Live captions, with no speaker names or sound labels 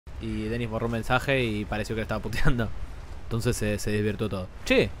y Dennis borró un mensaje y pareció que le estaba puteando. Entonces se divirtió todo.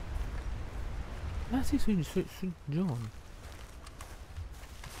 Che. Ah, sí, soy John.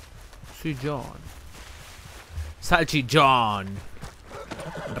 Soy John. Salchi John.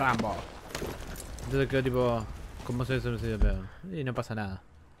 Rambo. Entonces quedó tipo... ¿Cómo se eso? No sé, pero... Y no pasa nada.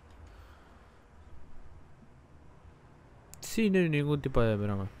 Sí, no hay ningún tipo de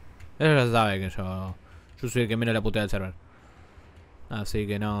broma. Él ya sabe que yo soy el que menos la putea del server. Así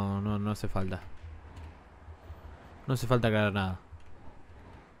que no hace falta. No hace falta aclarar nada.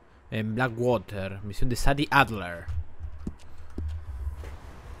 En Blackwater, misión de Sadie Adler.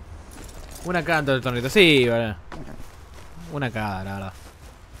 Una canto del tornito, sí, vale. Una cara, la verdad.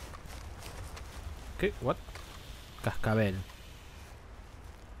 ¿Qué? ¿What? Cascabel.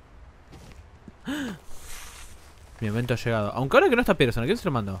 Mi momento ha llegado. Aunque ahora que no está Pearson, ¿a quién se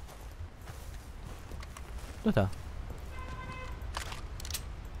lo mandó? ¿Dónde está?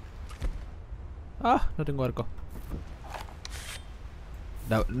 Ah, no tengo arco.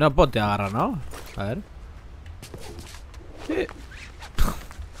 No puedo te agarrar, ¿no? A ver. Sí.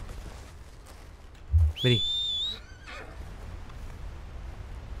 Vení.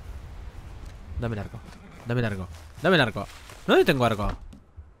 Dame el arco. Dame el arco. Dame el arco. ¿Dónde tengo arco?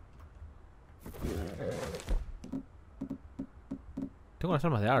 Tengo las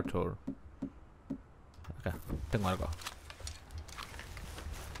armas de Arthur. Acá. Tengo arco.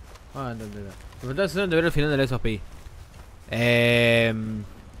 Ah, no. Me faltaba hacer de ver el final del SOP.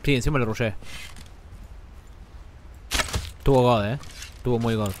 Sí, encima lo rushé. Tuvo God, Tuvo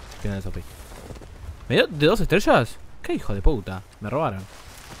muy God. Final del SOP. ¿Me dio de 2 estrellas? ¿Qué hijo de puta? Me robaron.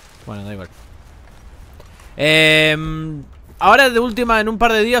 Bueno, da igual. Ahora de última, en un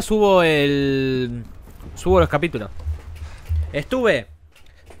par de días subo los capítulos. Estuve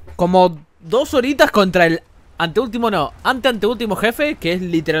como 2 horitas contra el anteúltimo jefe, que es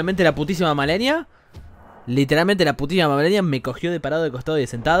literalmente la putísima Malenia. Literalmente la putísima Malenia me cogió de parado, de costado y de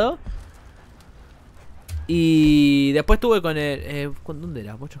sentado. Y después estuve con el... ¿dónde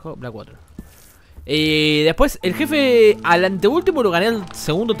era? Blackwater. Y después el jefe al anteúltimo lo gané el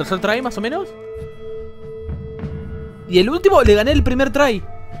segundo o tercer try más o menos. Y el último le gané el primer try.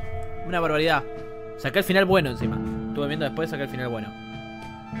 Una barbaridad. Saqué el final bueno encima. Estuve viendo después, saqué el final bueno.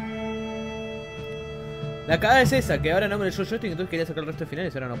 La cagada es esa, que ahora no me leyó el joystick, entonces quería sacar el resto de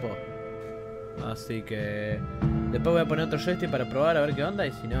finales y ahora no puedo. Así que... Después voy a poner otro joystick para probar a ver qué onda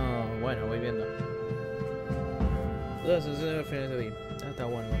y si no, bueno, voy viendo. Está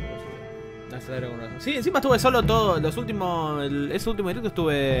bueno. Sí, encima estuve solo todo, ese último directo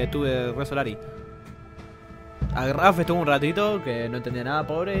estuve re Solari. A Raf estuvo un ratito, que no entendía nada,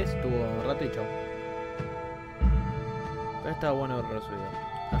 pobre, estuvo un rato y chau. Pero está bueno resubido.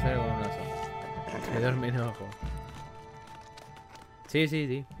 Hacer algo con un lazo. Me duerme enojo. Sí.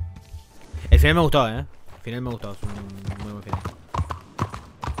 El final me gustó, El final me gustó, es un muy buen final.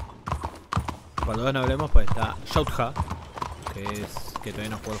 Cuando no hablemos, pues está Shoutha, que todavía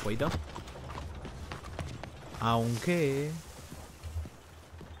no juego el jueguito. Aunque...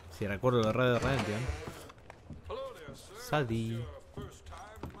 si recuerdo de Red Redemption. Sadie.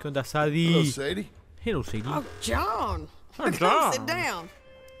 ¿Qué onda, Sadie? Hello, Sadie. Hello, Sadie. Oh, John. Oh, John. Sit down.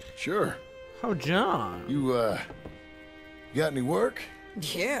 Sure. Oh, John. You got any work?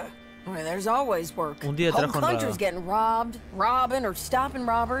 Yeah. Well, there's always work. Un día Whole trabajo en country's getting robbed, robbing, or stopping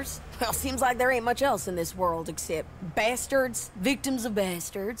robbers. Well, seems like there ain't much else in this world except bastards, victims of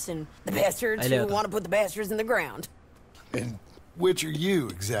bastards, and the bastards who want to put the bastards in the ground. And which are you,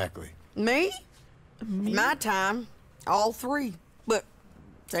 exactly? Me? In my time, all 3. But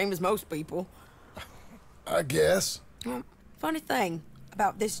same as most people. I guess. Funny thing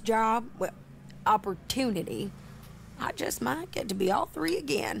about this job, well, opportunity, I just might get to be all 3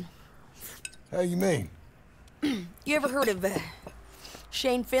 again. How you mean? You ever heard of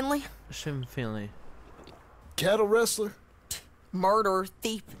Shane Finley? Shane Finley. Cattle wrestler? Murderer,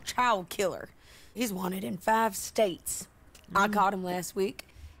 thief, child killer. He's wanted in 5 states. I caught him last week.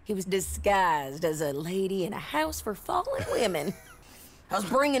 He was disguised as a lady in a house for fallen women. I was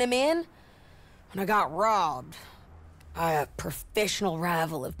bringing him in when I got robbed by a professional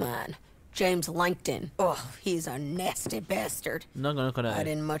rival of mine, James Langton. Oh, he's a nasty bastard. No conozco a I nadie.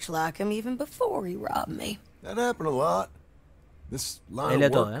 didn't much like him even before he robbed me. That happened a lot. This line Él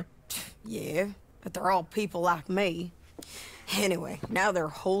of es todo, work. Yeah, but they're all people like me. Anyway, now they're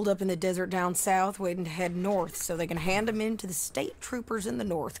holed up in the desert down south waiting to head north so they can hand them in to the state troopers in the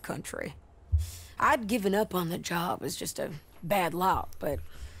north country. I'd given up on the job as just a bad lot, but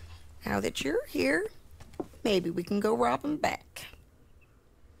now that you're here, maybe we can go rob them back.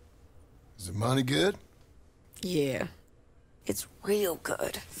 Is the money good? Yeah, It's real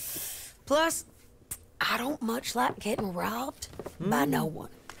good. Plus, I don't much like getting robbed by no one.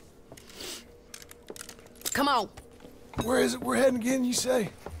 Come on. Where is it we're heading again, you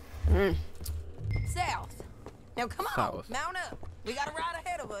say? South. Now come on, South. mount up. We got a ride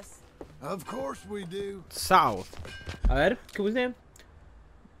ahead of us. Of course we do. South. A ver, ¿qué puse?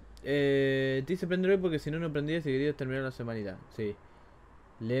 Te hice prender hoy porque si no, no prendías y querías terminar la semanita. Sí.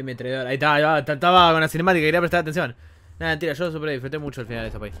 Léeme traidor. Ahí está, estaba con la cinemática, quería prestar atención. Nada, mentira, yo super disfruté mucho el final de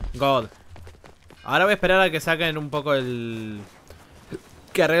esta país. God. Ahora voy a esperar a que saquen un poco el...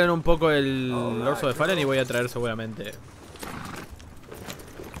 Que arreglen un poco el orso de Fallen y voy a traer seguramente...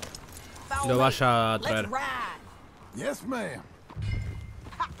 Lo vaya a traer. Yes, ma'am.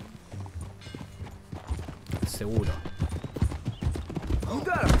 Seguro. You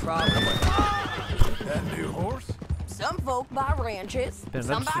got a problem with That new horse? some folk buy ranches, Pero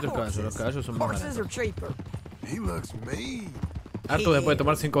some buy los horses. caballos son más Horses are baratos. cheaper. He looks mean. Arthur después de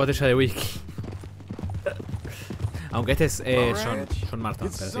tomar 5 botellas de whisky. Aunque este es John Marston,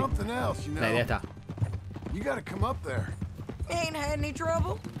 It's pero sí. something else, you La idea know. está. You gotta come up there. Ain't had any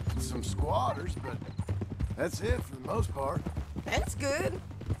trouble? Some squatters, but that's it for the most part. That's good.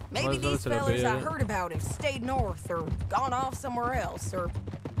 Maybe Well, these se lo fellas I pedí. heard about have stayed north or gone off somewhere else or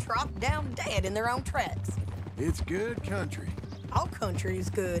dropped down dead in their own tracks. It's good country. All country is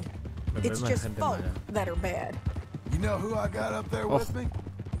good. El It's problema es just gente folk mala. that are bad. You know who I got up there with me?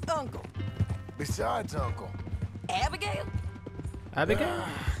 Uncle, Besides Uncle. Abigail? Abigail?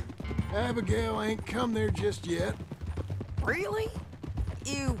 Abigail ain't come there just yet. Really?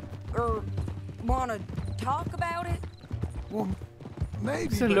 You, wanna talk about it? Well,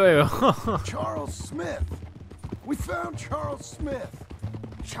 maybe. Eso es but luego. Charles Smith. We found Charles Smith.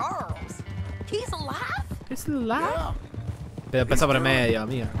 Charles? He's alive? Es la... Yeah. Pero pesa por medio,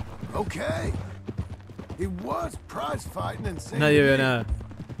 amiga. Okay. He was prize fighting and saying Nadie vio nada.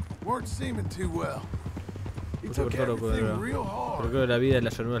 weren't seeming too well. He Puse took por todo lo que everything veo. real Pero hard. creo que la vida de la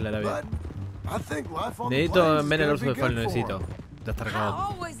llanura es la But vida. I think life on the Necesito plains is ver el gonna orso be de Fallen, good for necesito. him. Ya está I recargado.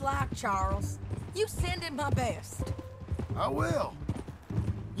 always liked Charles. You send him my best. I will.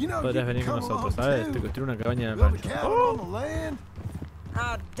 You know, Podrías you venir con come nosotros, along ¿sabes? Te too. construir una cabaña en el Build a rancho. cabin on the land.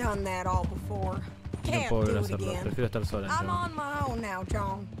 I've done that all before. No Can't puedo do volver a it hacerlo. again. Prefiero estar sola. I'm yo. on my own now,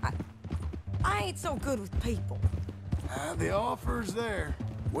 John. I ain't so good with people. The offer's there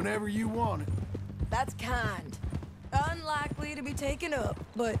whenever you want it. That's kind. Unlikely to be taken up,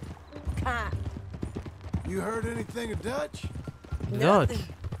 but kind. You heard anything of Dutch? Dutch. Nothing.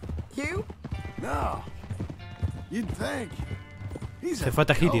 You? No. You'd think. He's Se a fue a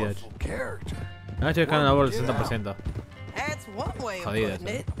Tahiti, colorful character. No, estoy dejando la bola del 60%. That's one way of Jodido putting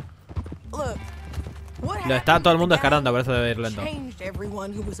eso. it. Look, what Lo está happened todo el to mundo the guy escarando, por eso debe ir lento. changed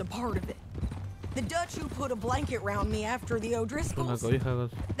everyone who was a part of it. The Dutch who put a blanket around me after the Una O'Driscolls. cobija con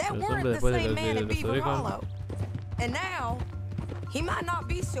That los weren't hombres the después de same los man de at los Beaver orejas. Hollow. And now, he might not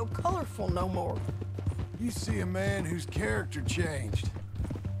be so colorful no more. You see a man whose character changed.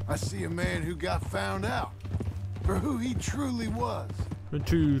 I see a man who got found out for who he truly was.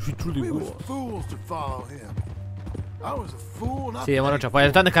 We was fools to follow him. I was a fool and I Sí, bueno, paid pues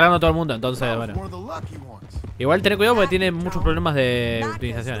están descargando a todo el mundo, for it. entonces, I was one bueno. of the lucky ones. Igual tener cuidado porque tiene Micah's muchos wrong. problemas de Micah's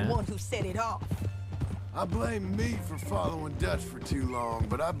optimización, the one who set it off. I blame me for following Dutch for too long,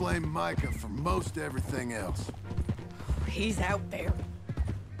 but I blame Micah for most everything else. He's out there.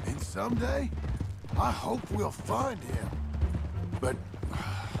 And someday, I hope we'll find him. But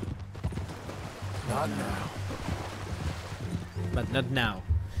not now. But not now.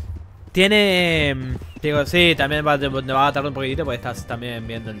 Tiene... Digo, sí, también va a tardar un poquitito porque estás también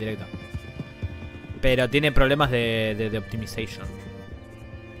viendo el directo. Pero tiene problemas de optimization.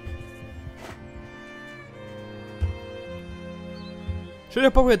 Yo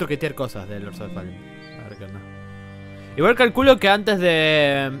después voy a truquetear cosas del Orso de Fallen. A ver qué onda. Igual calculo que antes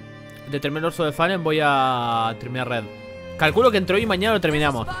de terminar el Orso de Fallen voy a terminar Red. Calculo que entre hoy y mañana lo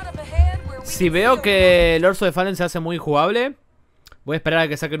terminamos. Si veo que el Orso de Fallen se hace muy jugable, voy a esperar a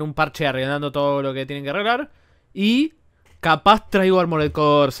que saquen un parche arreglando todo lo que tienen que arreglar. Y capaz traigo Armored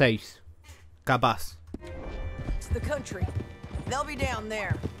Core 6. Capaz. It's the country. They'll be down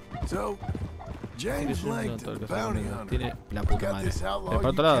there. So, James Sí, sí, no, Langton, todo lo the que sea bounty conmigo. hunter, Tiene la puta got madre. this Pero outlaw por you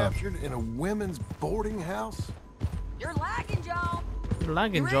otro lado, captured in a women's boarding house? You're lagging, John.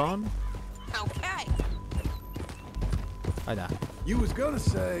 lagging, John. Okay. Ahí está. You was gonna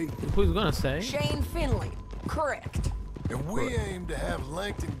say, Who's gonna say? Shane Finley. Correct. and we aim to have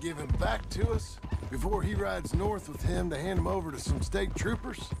Langton give him back to us before he rides north with him to hand him over to some state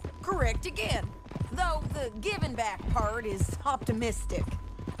troopers? Correct again. Though the giving back part is optimistic.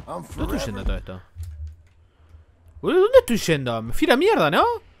 I'm ¿Dónde estoy yendo forever. todo esto? ¿Dónde estoy yendo? Me fui a la mierda, ¿no?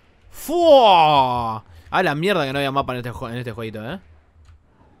 ¡Fua! A la mierda que no había mapa en este jueguito,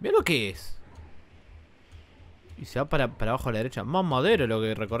 Mira lo que es. Y se va para abajo a la derecha. Más madero lo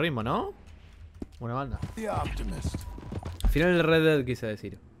que recorrimos, ¿no? Una banda. Al final del Red Dead quise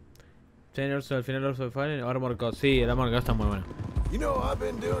decir. Al final also Final Armor Cut. Sí, el Armor Cut está muy bueno.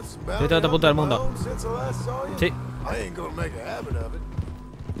 Estoy a otra punta del mundo. Sí.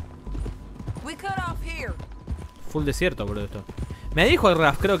 Full desierto, boludo, esto. Me dijo el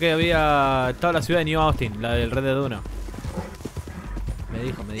Raf, creo que había estado la ciudad de New Austin, la del Red Dead 1. Me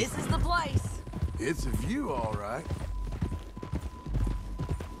dijo. It's a view, all right.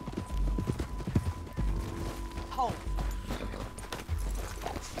 Hold.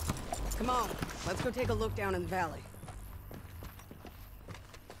 Come on, let's go take a look down in the valley.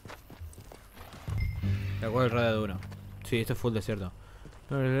 ¿De acuerdo el Red Dead 1? Sí, esto es full desierto.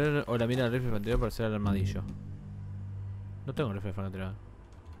 O la mira del rifle anterior para hacer el armadillo. No tengo rifle anterior.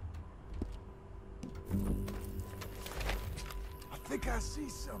 I think I see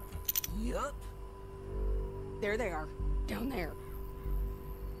something. Yup. There they are, down there.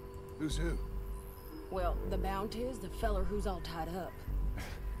 Who's who? Well, the bounty is the feller who's all tied up.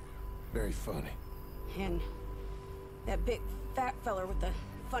 Very funny. And that big fat feller with the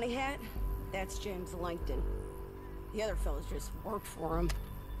funny hat, that's James Langton. The other fellas just worked for him.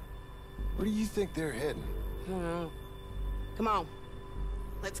 Where do you think they're heading? Come on,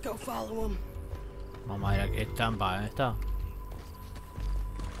 let's go follow him. Vamos a ver qué estampa, esta.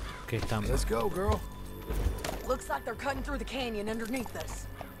 ¿Qué estampa? Let's go, girl. Looks like they're cutting through the canyon underneath us.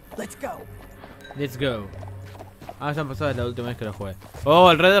 Let's go. Let's go. Ah, ya han pasado la última vez que lo jugué. Oh,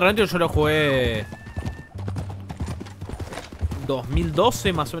 el Red Dead Redemption yo lo jugué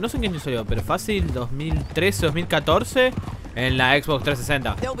 2012 más o menos. No sé en qué año salió, pero fácil 2013, 2014 en la Xbox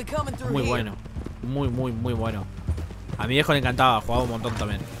 360. Muy bueno. Muy bueno. A mi viejo le encantaba, jugaba un montón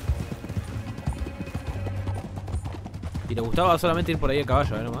también. Y le gustaba solamente ir por ahí a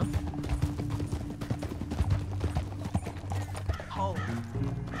caballo, nomás. Oh.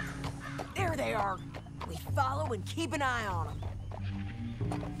 There they are. We follow and keep an eye on them.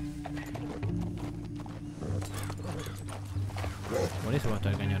 Buenísimo esto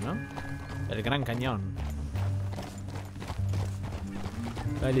del cañón, ¿no? El gran cañón.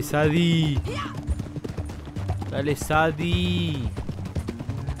 Dale, Sadie. Dale, Sadie.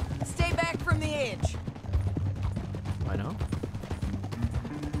 Stay back from the edge. Bueno.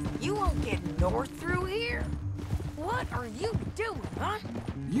 You won't get north through here. What are you doing, huh?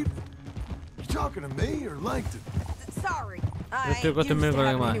 You talking to me or Langton? Sorry. Yo estoy acostumbrado con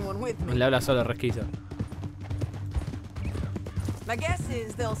algo más. Le habla solo, resquizo. My guess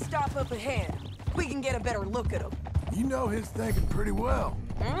is they'll stop up ahead. We can get a better look at them. You know his thinking pretty well.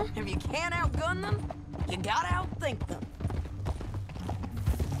 If you can't outgun them, you gotta outthink them.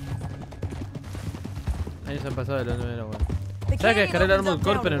 Años han pasado de la nueva, bueno. ¿Sabes que descargué el Armored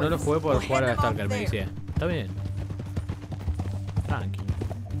Core pero no lo jugué por jugar a Stalker? Me decía. Está bien. Tranqui.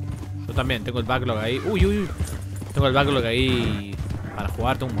 Yo también, tengo el backlog ahí. Uy. Tengo el backlog ahí para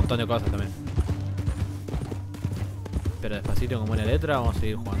jugarte un montón de cosas también. Pero despacito con buena letra, vamos a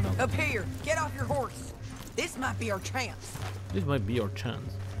seguir jugando. Up here, get off your horse. This might be our chance. This might be your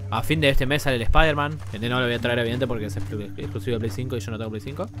chance. A fin de este mes sale el Spider-Man. Que no lo voy a traer evidente porque es exclusivo de Play 5 y yo no tengo Play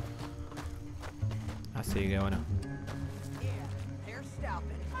 5. Así que bueno. Yeah, they're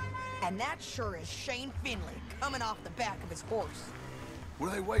stopping. And that sure is Shane Finley coming off the back of his horse. What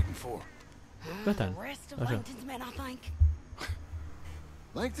are they waiting for? ¿Dónde están? The rest of Langton's men, I think.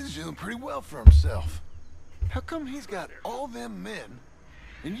 Langton's doing pretty well for himself. How come he's got all them men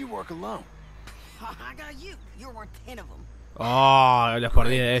and you work alone? I got you. You're worth 10 of them. Oh, los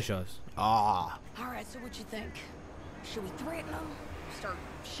perdí de ellos. Oh. Alright, so what you think? Should we threaten them? Start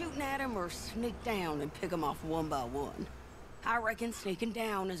shooting at them or sneak down and pick them off one by one? I reckon sneaking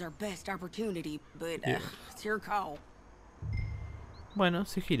down is our best opportunity, but it's your call. Bueno,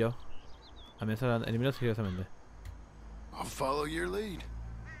 sigilo. Eliminó sigilosamente. I'll follow your lead.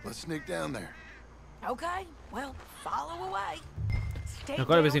 Let's sneak down there. Okay, well, follow away. Nos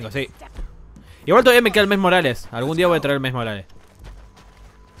corre el P5, sí. Igual todavía me queda el mes Morales. Algún día voy a traer el mes Morales.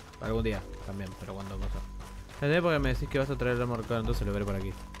 Algún día también, pero cuando cosa. Porque me decís que vas a traer el Armor Core, entonces lo veré por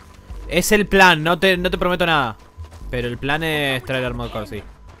aquí. Es el plan, no te prometo nada. Pero el plan es traer el Armor Core, sí.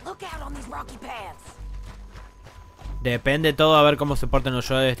 Depende todo a ver cómo se portan los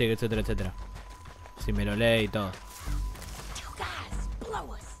joysticks, etcétera, etcétera. Si me lo lee y todo.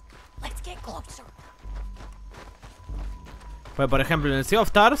 Pues por ejemplo en el Sea of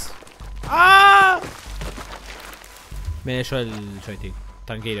Stars. Me leyó el joystick.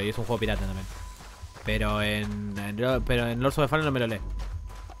 Tranquilo, y es un juego pirata también. Pero en el orso de Fallen no me lo lee.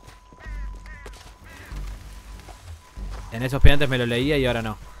 En esos piantes me lo leía y ahora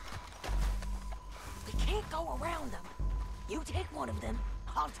no.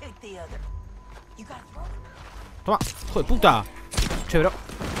 Toma, hijo de puta. Che, bro.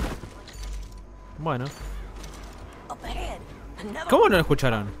 Bueno. ¿Cómo no lo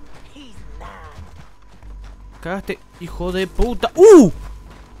escucharon? Cagaste, hijo de puta.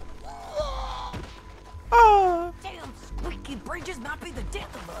 ¡Ah!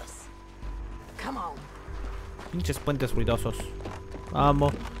 Pinches puentes ruidosos.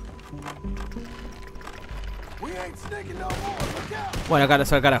 Vamos. Bueno, acá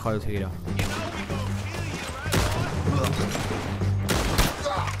se al carajo el seguido.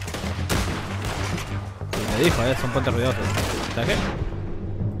 Me dijo, son puentes ruidosos. ¿Sabes qué?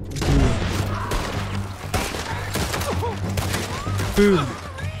 Boom.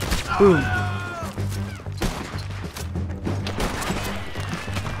 Boom.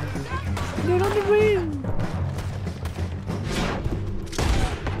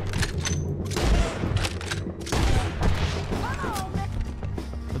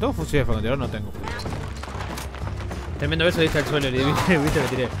 ¿No tengo fusil de francotirador? No tengo. Tremendo beso diste al suelo y viste lo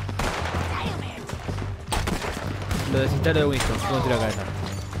tiré. Lo desinstalo de Winston. ¿Cómo tiro la cabeza?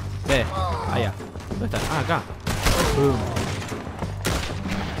 Ve, allá. ¿Dónde está? Ah, acá.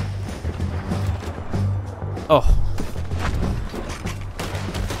 Oh.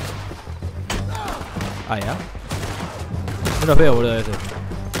 Ah, ya. No los veo, boludo, ese.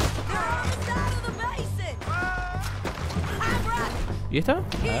 ¿Y esta? A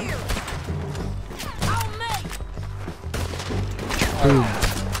ver. Boom.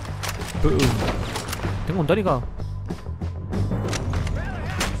 Boom. ¿Tengo un tónico?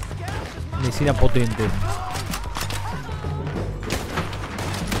 Medicina potente.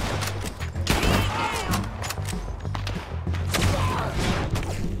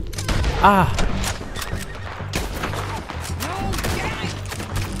 ¡Ah!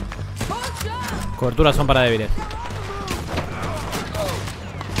 Coberturas son para débiles.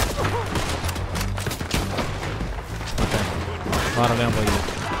 Vamos a rodear un poquito.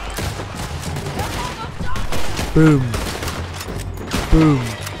 Boom. Boom.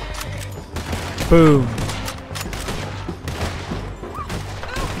 Boom.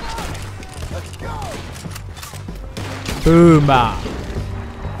 Boomba.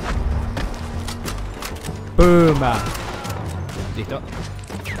 Boomba. Listo.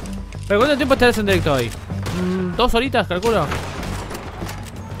 ¿Pero cuánto tiempo estarás en directo hoy? 2 horitas, calculo.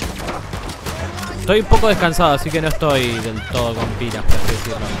 Estoy un poco descansado, así que no estoy del todo con pilas, por así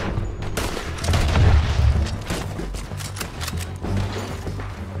decirlo.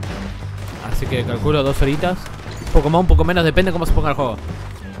 Así que calculo 2 horitas. Un poco más, un poco menos, depende cómo se ponga el juego.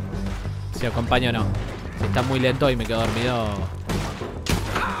 Si acompaño o no. Si está muy lento y me quedo dormido.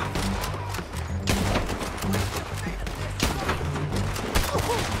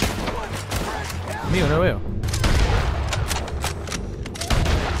 Amigo, no lo veo.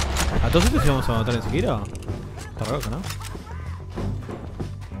 ¿A todos estos íbamos a matar enseguida? Está raro, ¿no?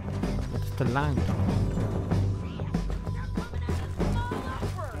 Está lento.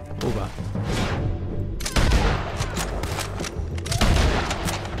 Upa.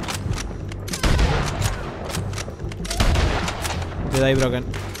 Dead eye broken.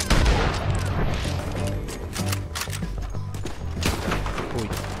 Uy.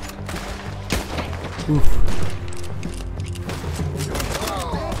 Uff.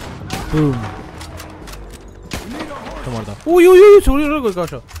 Boom. Está muerto. Uy, uy, uy, se volvió loco el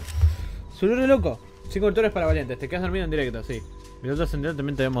caballo. Se volvió loco. 5 coberturas para valientes. Te quedas dormido en directo, sí. Minutos en directo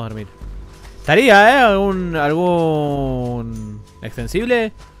también te debemos dormir. Estaría, algún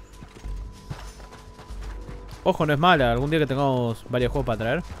extensible. Ojo, no es mala. Algún día que tengamos varios juegos para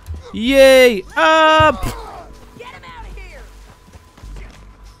traer. ¡Yay! ¡Up!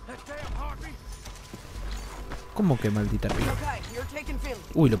 ¿Cómo que maldita piba?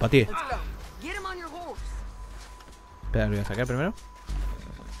 Uy, lo pateé. Espera, lo voy a sacar primero.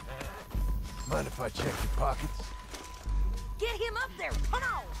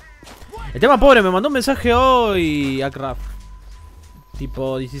 El tema pobre, me mandó un mensaje hoy a Craft.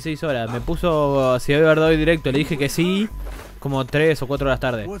 Tipo 16 horas. Me puso si había verdad hoy directo. Le dije que sí. Como 3 o 4 horas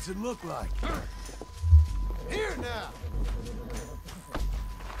tarde.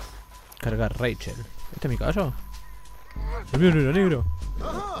 Cargar Rachel. ¿Este es mi caballo? El mío no era negro.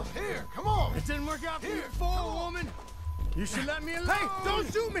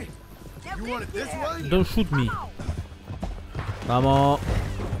 Don't shoot me. Vamos.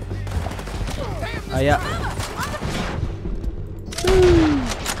 Allá.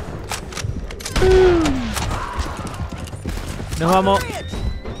 Nos vamos.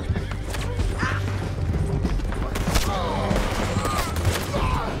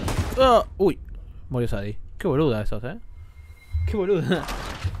 Uy, murió Sadie. Qué boluda esos, Qué boluda.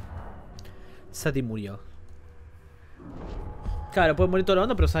 Sadie murió. Claro, puede morir toda la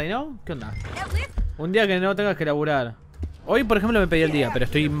onda, pero Sadie no. ¿Qué onda? Un día que no tengas que laburar. Hoy, por ejemplo, me pedí el día, pero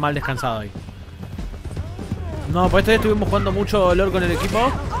estoy mal descansado hoy. No, pues este día estuvimos jugando mucho LOL con el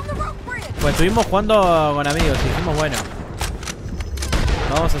equipo. Pues estuvimos jugando con amigos y dijimos, bueno,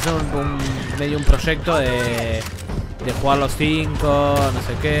 vamos a hacer medio un proyecto de jugar los 5, no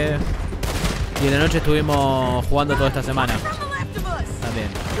sé qué. Y en la noche estuvimos jugando toda esta semana también.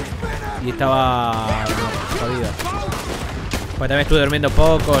 Y estaba jodido. Pues también estuve durmiendo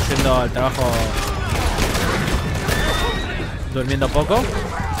poco, yendo al trabajo durmiendo poco.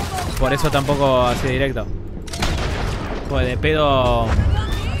 Por eso tampoco así directo. Pues de pedo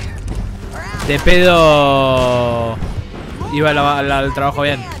iba al trabajo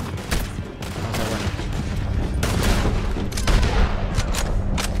bien.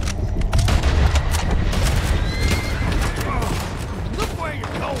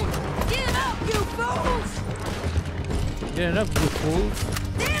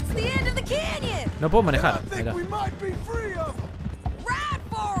 No puedo manejar. Mira.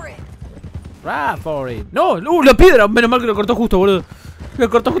 Ride for it. No, la piedra. Menos mal que lo cortó justo, boludo. Lo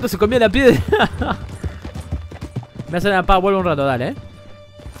cortó justo, se comía la piedra. Me hacen la paz, vuelvo un rato, dale,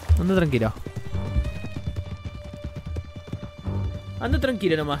 Anda tranquilo. Anda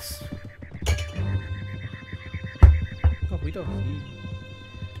tranquilo nomás. ¿Un poquito? Sí.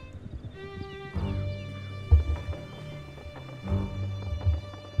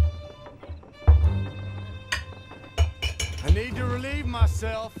 I need to relieve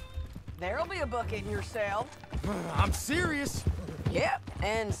myself. There'll be a bucket in your cell. I'm serious. Yep,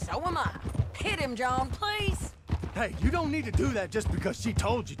 and so am I. Hit him, John, please. Hey, you don't need to do that just because she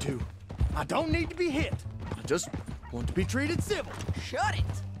told you to. I don't need to be hit. I just want to be treated civil. Shut it.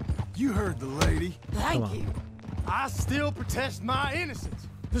 You heard the lady. Thank you. I still protest my innocence.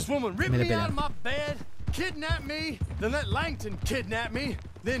 This woman ripped me out of my bed, kidnapped me, then let Langton kidnap me,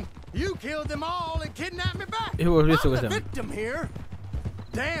 then you killed them all and kidnapped me back. I'm the victim here.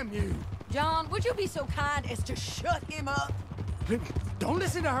 Damn you. John, would you be so kind as to shut him up? Don't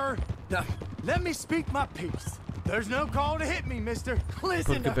listen to her. Now, let me speak my piece. There's no call to hit me, mister.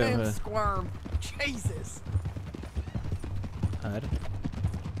 Listen to him squirm. Jesus. A ver.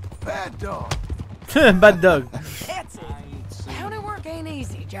 Bad dog. Bad dog. That's it. County work ain't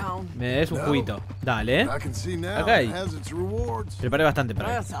easy, John. Me des un juguito. Dale, I can see now Okay. it has its rewards. Preparé bastante para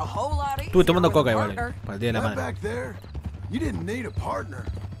That's a whole lot easier estuve tomando with a coca igual. partner. Para el día de la That madre. back there, you didn't need a partner.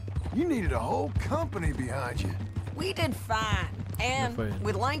 You needed a whole company behind you. We did fine. And No fue bien.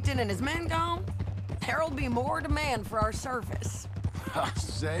 with Langton and his men gone, there'll be more demand for our service.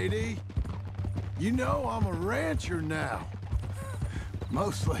 Sadie, you know I'm a rancher now.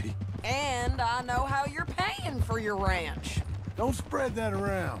 Mostly. And I know how you're paying for your ranch. Don't spread that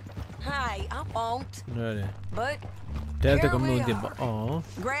around. Hey, I won't. Dale. But Quédate here conmigo we un tiempo. are. Oh.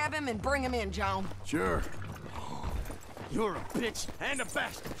 Grab him and bring him in, John. Sure. You're a bitch and a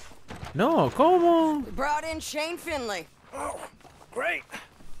bastard. No, ¿cómo? We brought in Shane Finley. Oh, great.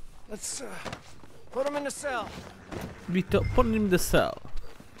 Let's put him in the cell. Listo, pon him the cell.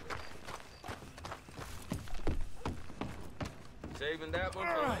 Saving that one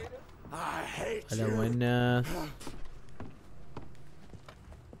for later? I hate Hola, you. buenas.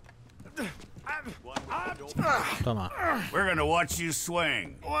 Toma. We're gonna watch you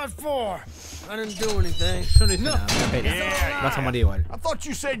swing. What for? I didn't do anything. Yo no hice nada, me pena. Vas a morir igual. I thought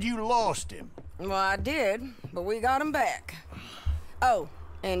you said you lost him. Well, I did, but we got him back. Oh,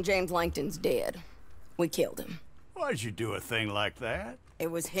 and James Langton's dead. We killed him. Why'd you do a thing like that? It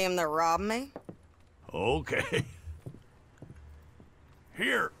was him that robbed me. Okay.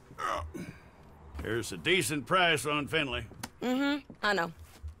 Here. Here's a decent price on Finley. I know.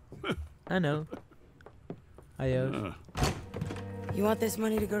 I know. Adiós. You want this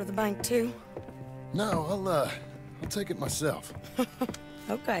money to go to the bank, too? No, I'll take it myself.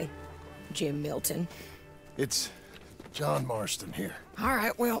 Okay, Jim Milton. It's John Marston here. All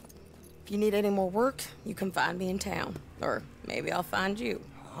right, well, if you need any more work, you can find me in town. Or maybe I'll find you.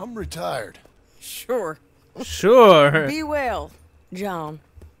 I'm retired. Sure. Sure. Be well, John.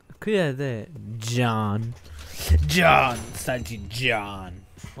 Cuídate, John. John, Salchi John.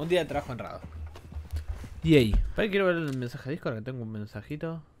 Un día de trabajo honrado. Yay. Para quiero ver el mensaje de Discord, que tengo un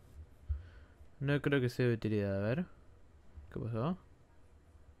mensajito. No creo que sea de utilidad. A ver. ¿Qué pasó?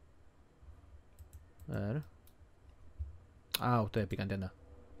 A ver. Ah, ustedes picanteando.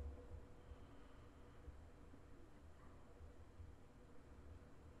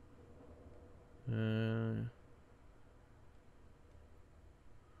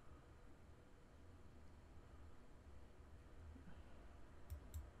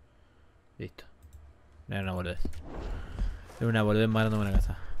 Listo. No era una boludez. Era una boludez más grande en la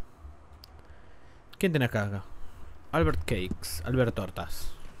casa. ¿Quién tenés acá? Albert Cakes. Albert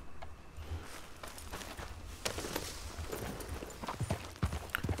Tortas.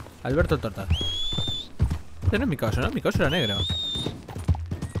 Alberto Tortas. Este no es mi caballo, ¿no? Mi caballo era negro.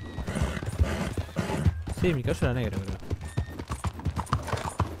 Sí, mi caballo era negro, creo.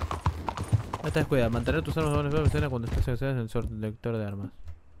 Esta es cuidado. Mantener tus armas bajo la escena cuando estés en el selector de armas.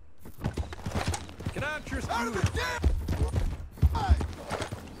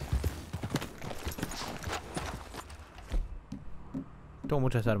 Tengo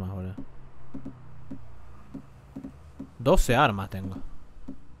muchas armas, boludo. 12 armas tengo.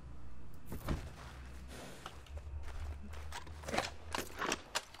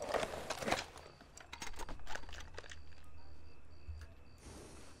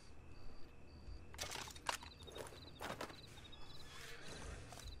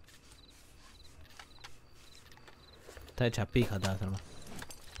 Está hecha pija todas las armas.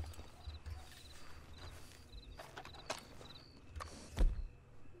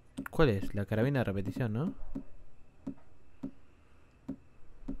 ¿Cuál es? La carabina de repetición, ¿no?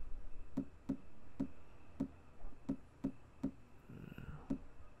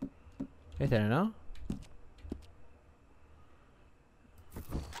 Esta era, ¿no?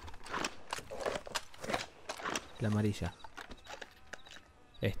 La amarilla.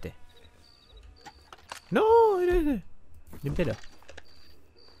 Este. ¡No! Era este. Limpialo.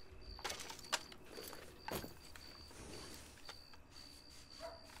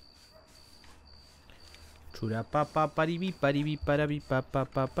 Churapapa paribi paribi parabi papa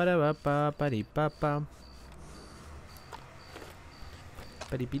parabapa paripapa.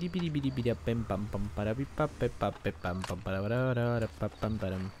 Paripiripiripiripira pem pam pam parabi pape pape pam pam parabara pam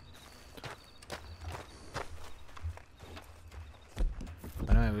param.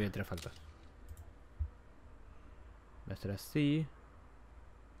 Ahora me voy a 3 factos. Va a ser así.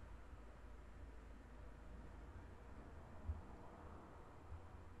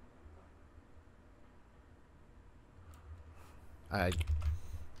 Ahí.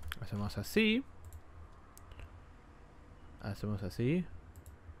 Hacemos así. Hacemos así.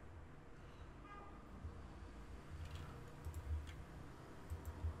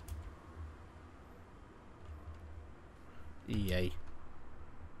 Y ahí.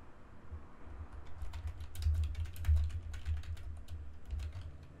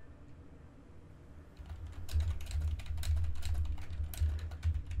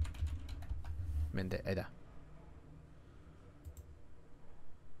 Mente, ahí está.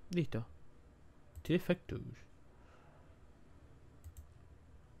 Listo. Defectos.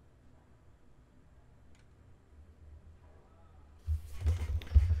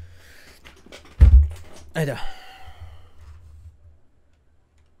 Ahí está.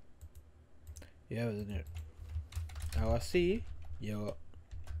 Y voy a tener. Hago así y hago.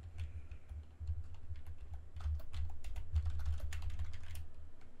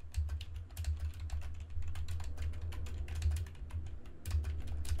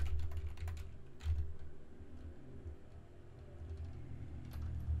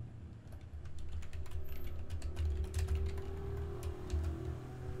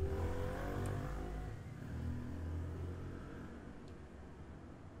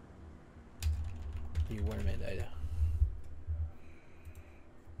 Igualmente, ahí está.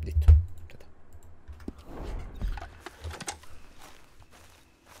 Listo. Ya está.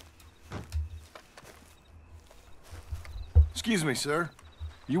 Excuse me, sir.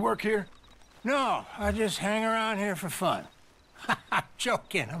 You work here? No, I just hang around here for fun. I'm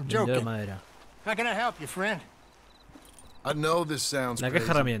joking, I'm Vendedor de joking. madera. How can I help you, friend? I know this sounds La crazy.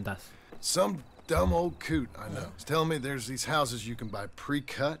 caja de herramientas. Some dumb old coot I know is telling me there's these houses you can buy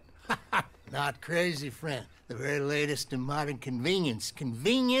pre-cut. Not crazy, friend. The very latest in modern convenience.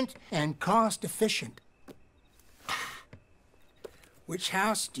 Convenient and cost efficient. Which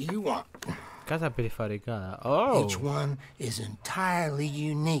house do you want? Casa prefabricada. Oh. Each one is entirely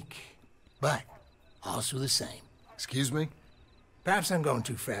unique, but also the same. Excuse me? Perhaps I'm going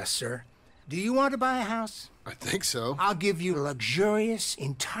too fast, sir. Do you want to buy a house? I think so. I'll give you a luxurious,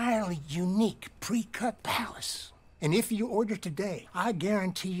 entirely unique pre-cut palace. And if you order today, I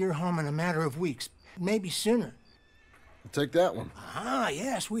guarantee you're home in a matter of weeks, maybe sooner. I'll take that one. Ah,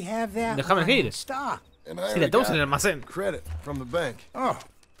 yes, we have that Déjame one elegir. in stock. And I Sí, la already tenemos en el got almacén. credit from the bank. Oh,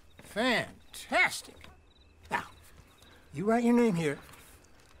 fantastic. Now, you write your name here,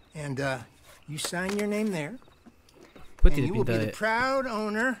 and you sign your name there, Pues and tiene you will pinta be de. the proud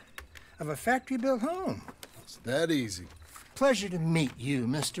owner of a factory-built home. It's that easy. Pleasure to meet you,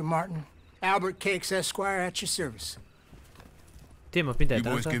 Mr. Martin. Albert Cakes, Esquire, at your service. Tiene más pinta de You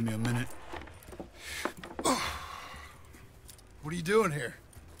boys tranza. give me a minute. What are you doing here?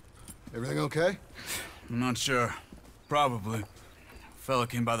 Everything okay? I'm not sure. Probably. Fella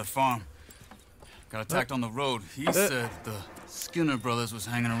came by the farm. Got attacked on the road. He said the Skinner brothers was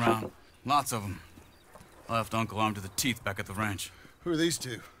hanging around. Lots of them. I left Uncle armed to the teeth back at the ranch. Who are these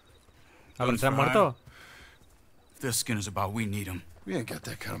two? ¿Se han muerto? If they're Skinner's about, we need them. We ain't got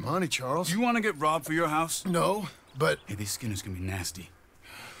that kind of money, Charles. You want to get robbed for your house? No, but... Hey, these Skinners can be nasty.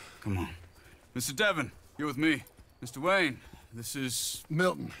 Come on. Mr. Devon, you're with me. Mr. Wayne, this is...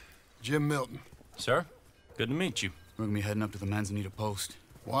 Milton. Jim Milton. Sir, good to meet you. We're gonna be heading up to the Manzanita post.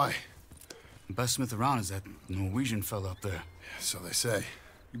 Why? The best smith around is that Norwegian fella up there. So they say.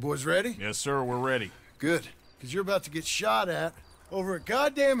 You boys ready? Yes, sir, we're ready. Good. Because you're about to get shot at over a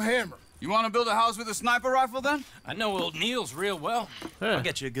goddamn hammer. You want to build a house with a sniper rifle, then? I know old Neil's real well. I'll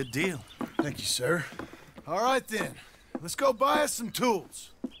get you a good deal. Thank you, sir. All right, then. Let's go buy us some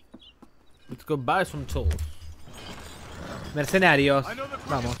tools. Let's go buy some tools. Mercenarios.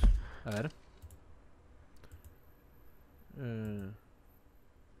 Vamos. A ver.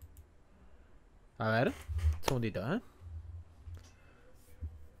 A ver. Un segundito, ¿eh?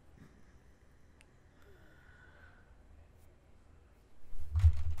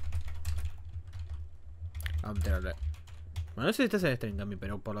 Vamos a tirarle. Bueno, no sé si estás en stream también,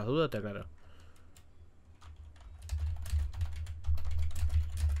 pero por las dudas te aclaro.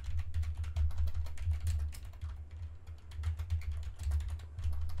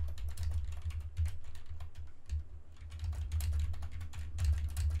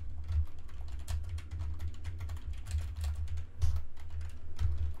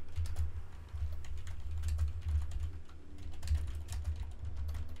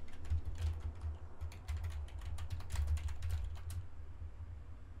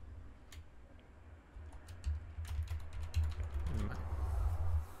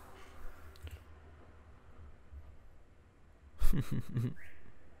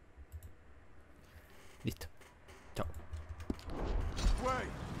 Listo. Chao.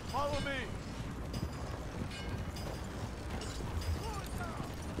 Wait, follow me.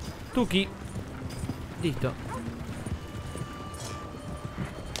 Tuki. Listo.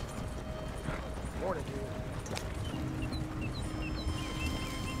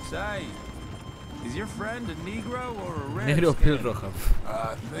 Say, is your friend a Negro or a red? Negro piel roja.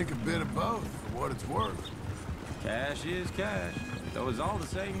 I think a bit of both, for what it's worth. Cash is cash, though it's all the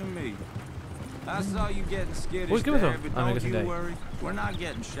same to me. I saw you getting skittish Uy, ¿qué pasó? there, but Ah, me don't quedé you ahí. worry. We're not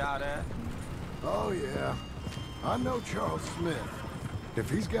getting shot at. Oh, yeah. I know Charles Smith. If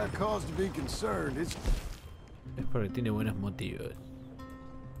he's got cause to be concerned, it's... Es porque tiene buenos motivos.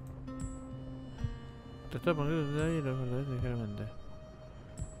 Tratar de poner el detalle y los verdaderos ligeramente.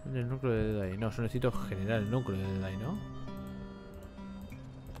 En el núcleo de detalle. No, yo necesito generar el núcleo de detalle, ¿no?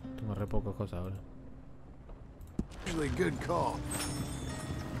 Tengo re pocas cosas ahora. usually a good call.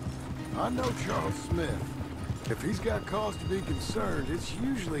 I know Charles Smith. If he's got cause to be concerned, it's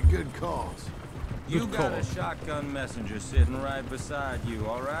usually good cause. You got a shotgun messenger sitting right beside you,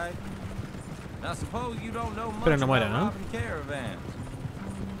 all right? Now suppose you don't know much about robbing caravans.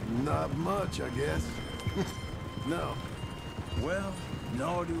 Not much, I guess. No. Well,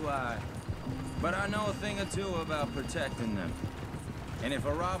 nor do I. But I know a thing or two about protecting them. And if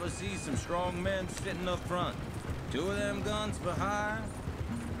a robber sees some strong men sitting up front, 2 of them guns for hire,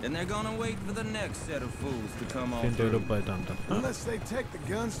 then they're gonna wait for the next set of fools to come on through. Unless they take the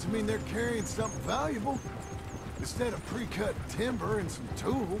guns to mean they're carrying something valuable. Instead of pre-cut timber and some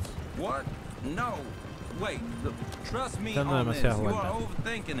tools. What? No. Wait, look, trust me on this. You are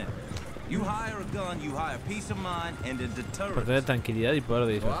overthinking it. You hire a gun, you hire peace of mind and a deterrent.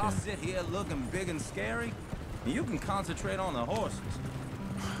 So I'll sit here looking big and scary, and you can concentrate on the horses.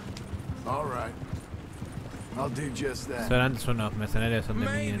 All right. I'll do just that.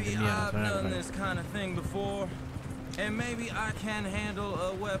 Maybe I've done this kind of thing before, and maybe I can handle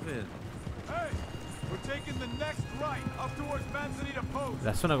a weapon. Hey, we're taking the next right up towards Manzanita Post.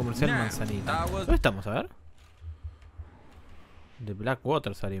 La zona comercial Manzanita. ¿Dónde estamos? A ver. De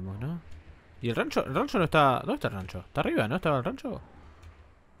Blackwater salimos, ¿no? Y el rancho no está... ¿Dónde está el rancho? ¿Está arriba, no? ¿Estaba el rancho?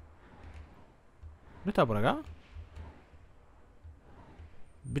 ¿No estaba por acá?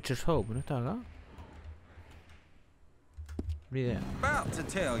 Bitcher's Hope, ¿no estaba acá? Ni idea. About to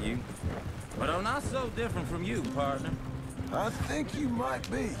tell you, but I'm not so different from you, partner. I think you might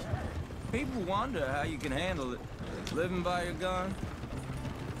be. People wonder how you can handle it, living by your gun.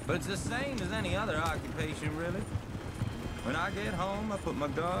 But it's the same as any other occupation, really. When I get home, I put my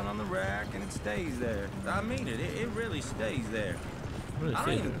gun on the rack and it stays there. I mean it, it really stays there. I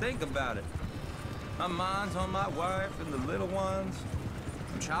don't even think about it. My mind's on my wife and the little ones.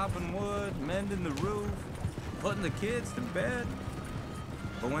 I'm chopping wood, mending the roof, putting the kids to bed.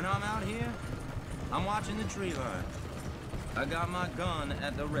 But when I'm out here, I'm watching the tree line. I got my gun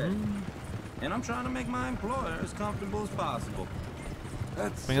at the ready. And I'm trying to make my employer as comfortable as possible.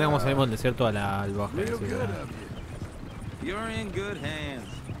 Me encanta cómo salimos del desierto al bosque. Real Sí, good ¿verdad? of you. You're in good hands.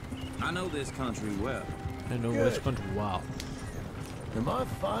 I know this country well. I know what's going to wow. Am I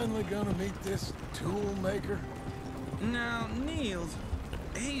finally gonna meet this tool maker? Now, Niels,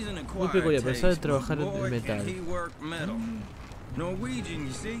 he's an Muy acquired peculiar, pero sabe taste, trabajar but el boy, metal. can he work metal. Norwegian,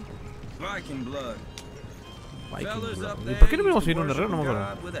 you see? Viking blood. Fellas up ¿Y there por qué no vamos used a to ir a un herrero? No me worship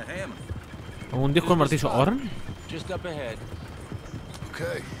acuerdo. God with a hammer. ¿Un dios con martillo Orn? Just up ahead.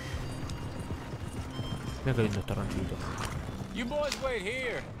 Okay. Mira qué lindo este ranchito. You boys wait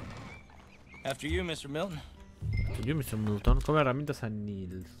here. After you, Mr. Milton. Yo, Mr. Milton, come herramientas a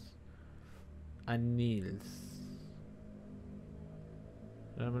Niels. A Niels.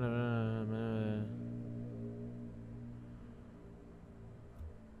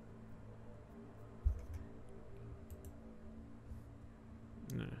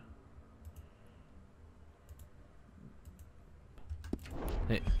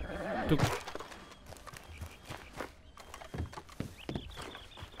 Tú.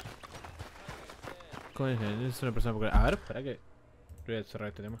 ¿Cómo es una persona popular? A ver, espera que voy a cerrar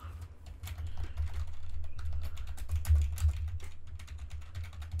este tema.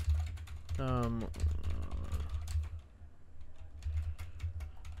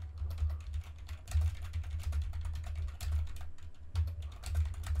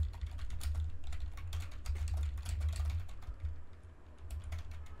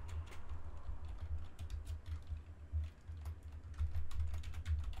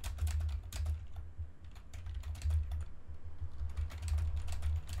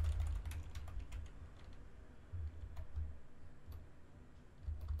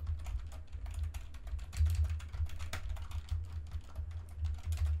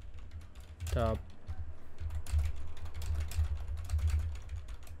 Top.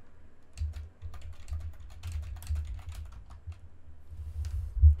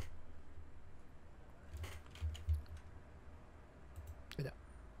 Mira.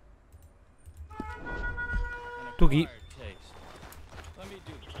 Tuki.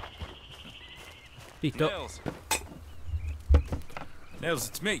 Listo. Nils,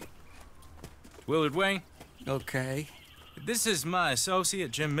 it's me. Willard Wayne. Okay. This is my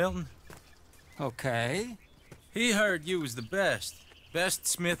associate, Jim Milton. Okay. He heard you was the best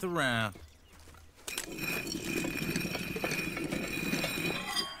smith around.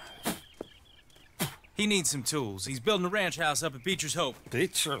 He needs some tools. He's building a ranch house up at Beecher's Hope.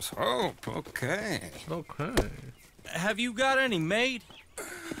 Beecher's Hope, okay. Okay. Have you got any made?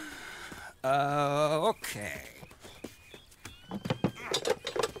 Okay.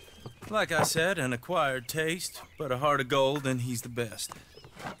 Like I said, an acquired taste, but a heart of gold, and he's the best.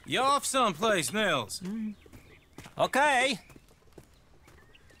 You off someplace, Nils? Okay.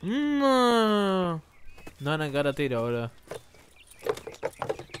 No, no gotta tiro, bro.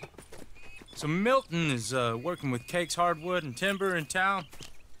 So Milton is working with Cake's Hardwood and Timber in town.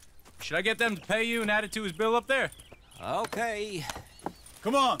 Should I get them to pay you and add it to his bill up there? Okay.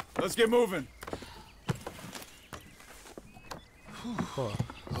 Come on, let's get moving.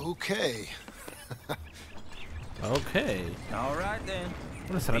 Okay. Okay. All right then.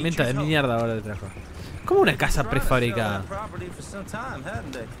 Unas herramientas de mierda ahora le trajo. Como una casa prefabricada.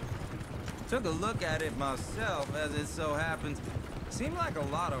 Took a look at it myself, as it so happens. Seemed like a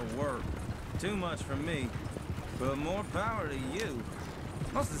lot of work. Too much for me. But more power to you.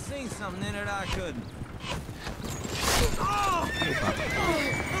 Must have seen something in it I couldn't.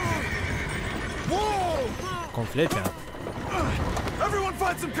 Whoa! Con flecha. Everyone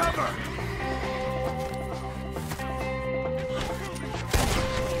find some cover!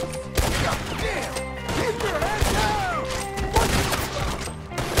 Damn! Keep your head down!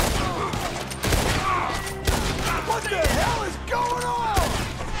 What the hell is going on?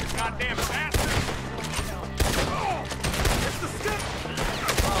 Goddamn bastard! It's the skip!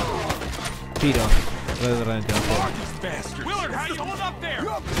 Tiro. Realmente no puedo. Bastard! Willard, how you hold up there?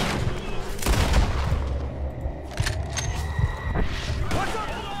 What's up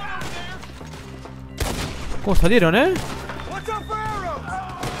there? ¿Cómo salieron, eh? What's up for arrows?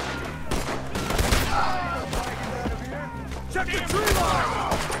 Check the tree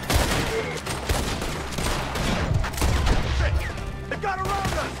line! They got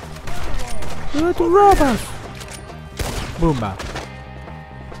around us! ¡No te robas! Bumba.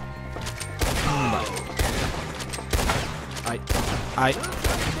 Bumba. Ay. Ay.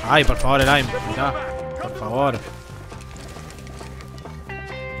 Ay, por favor, el aim. Mirá. Por favor.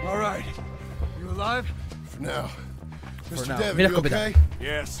 alive? For now. Mr. now. Devin, Mira you escopeta. okay?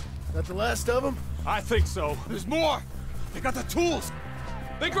 Yes. That the last of them? I think so. There's more. They got the tools.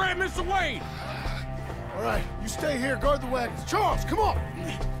 They grabbed Mr. Wayne. All right, you stay here, guard the wagons. Charles, come on.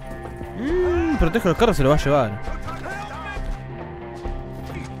 Protege los carros, se lo va a llevar.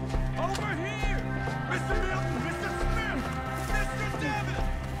 Over here. Mr. Milton, Mr. Smith, Mr. Devin.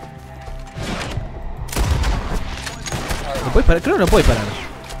 ¿No puedes parar? Creo que no puedes parar.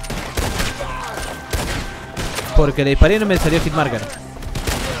 Porque le disparé y no me salió hitmarker.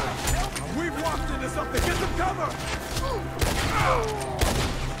 We've walked into something. Get some cover.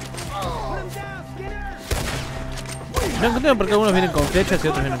 No entiendo por qué algunos vienen con flechas y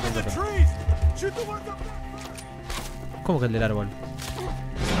otros vienen con cosas. ¿Cómo que el del árbol?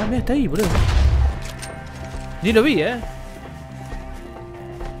 Ah, mira, está ahí, boludo. Ni lo vi,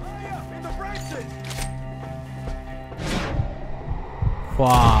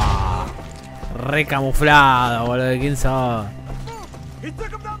 Fua. Re camuflado, boludo. ¿Quién sabe?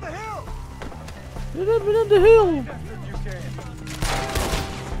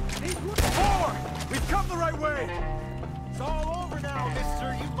 We've come the right way. It's all over now,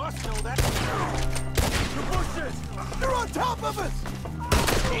 mister. You must know that. The bushes! They're on top of us!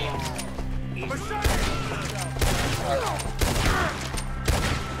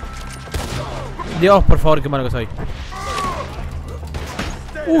 Dios, por favor, qué malo que soy.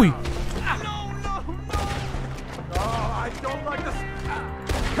 Uy. No, no, no! Oh, I don't like this.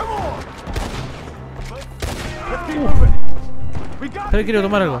 Come on! Let's keep moving. We got Pero quiero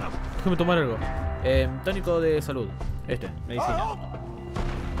tomar algo. Déjame tomar algo. Tónico de salud. Medicina.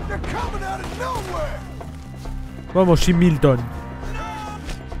 They're coming out of nowhere! Vamos, Jim Milton.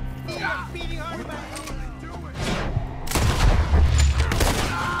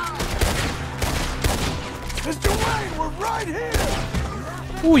 Mr. Wayne, we're right here!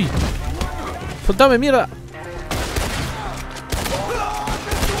 Uy. Soltame, mierda.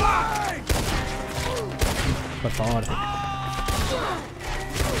 Por favor.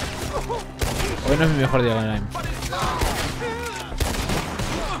 Hoy no es mi mejor día con el aim.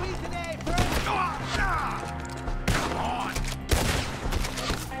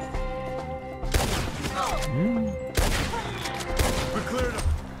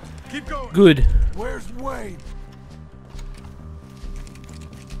 Good. Where's Wayne?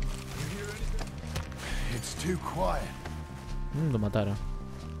 It's too quiet. Lo mataron.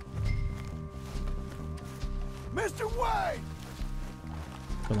 Mr. Wayne!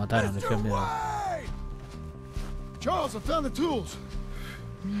 Lo mataron, le dijeron miedo. Wayne! Charles, I found the tools.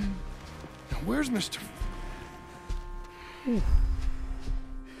 Now, where's Mr. All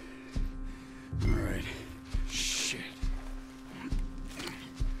right. Shit.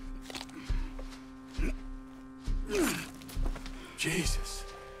 Jesus.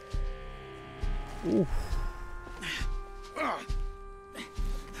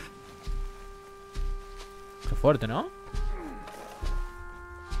 Qué fuerte, ¿no?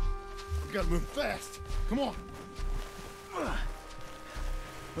 We gotta move fast. Come on.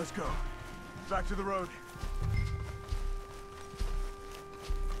 Let's go. Back to the road.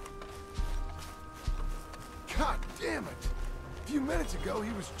 God damn it. A few minutes ago,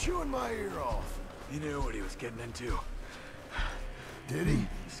 he was chewing my ear off. He knew what he was getting into. Did he?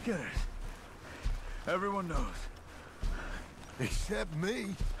 Skinners. Everyone knows. Except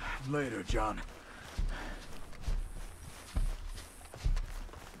me. Later, John.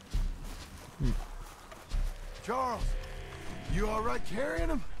 Charles, you all right carrying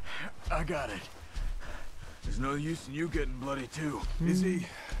him? I got it. There's no use in you getting bloody too. Is he...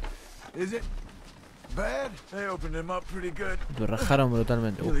 Is it bad? They opened him up pretty good. Lo rajaron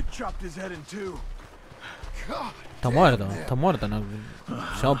brutalmente. Nearly chopped his head in two. God, Está muerto, está muerto. No.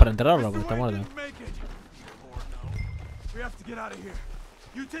 Llamamos para enterrarlo porque está muerto. Didn't make it. We have to get out of here.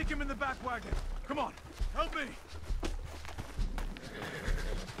 You take him in the back wagon. Come on, help me.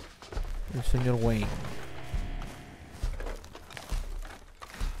 El señor Wayne.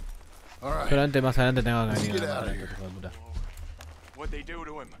 all right. Seguramente más adelante tengo que Let's venir get a out matar a of este here. hijo de puta. What'd they do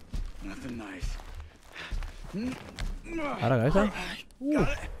to him? Nothing nice. ¿Ahora cabeza?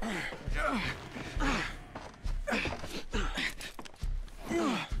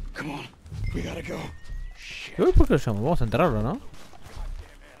 Come on, we gotta go. ¿Por qué lo llamo? Vamos a enterrarlo, ¿no?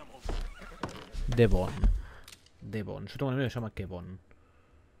 Devon. Devon. Yo tengo un amigo que se llama Kevon.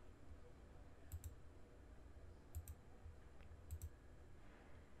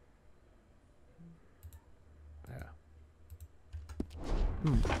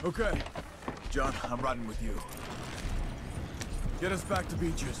 Okay, John, I'm riding with you. Get us back to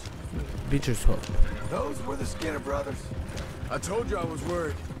Beecher's. Beecher's Hope. Those were the Skinner brothers. I told you I was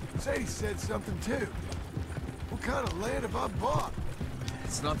worried. Sadie said something too. What kind of land have I bought?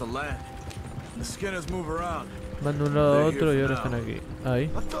 It's not the land. The Skinners move around. Van de un lado a otro y ahora están aquí. Ahí.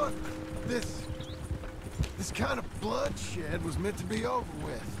 I thought this kind of bloodshed was meant to be over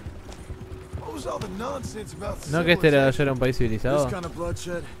with. What was all the nonsense about No, que este era, ya era un país This civilizado. kind of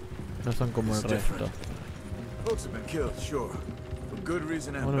bloodshed. No son como el It's resto. different. Folks have been killed, sure. For good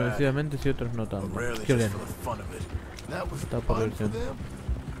reason and Unos bad. decididamente y otros no But tanto. rarely Qué just bien. for the fun of it. That was Está por fun for versión. them.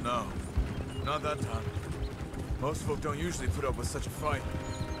 No, not that time. Most folk don't usually put up with such a fight.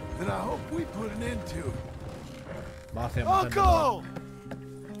 Then I hope we put an end to it. Va a ser Uncle!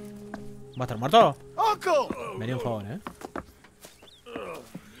 ¿Va a estar muerto? Uncle! Me haría un favor,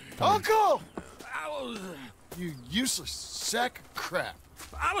 Uncle! You useless sack of crap.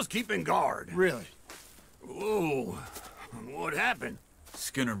 I was keeping guard. Really? Whoa. What happened?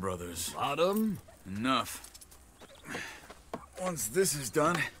 Skinner brothers. Lot of them? Enough. Once this is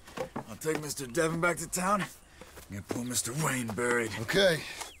done, I'll take Mr. Devon back to town and get poor Mr. Wayne buried. Okay.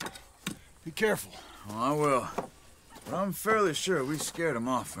 Be careful. Oh, I will. But I'm fairly sure we scared him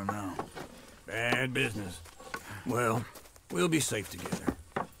off for now. Bad business. Well, we'll be safe together.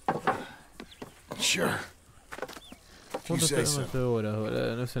 Sure. You ¿Cuántos say tenemos so. seguros,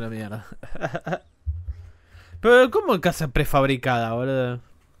 boludo? No es una mierda. Pero, ¿cómo casa prefabricada, boludo?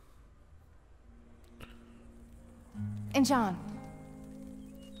 And John,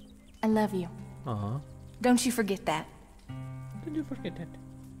 I love you. Ajá. Don't you forget that. Don't you forget that.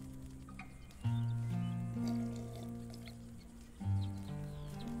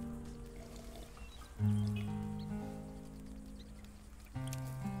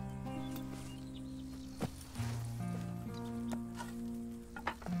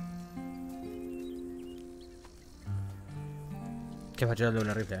 Qué fachada el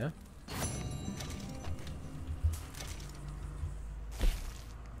doble rifle,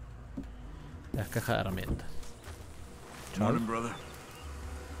 Las cajas de herramientas. Morning, brother.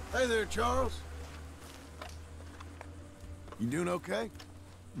 Hey there, Charles. You doing okay?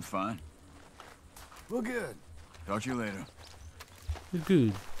 I'm fine. Well, good. Talk to you later.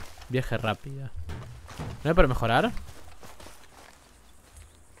 Good. Viaje rápido. ¿No hay para mejorar?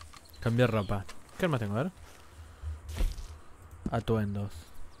 Cambiar ropa. ¿Qué más tengo? A ver. Atuendos.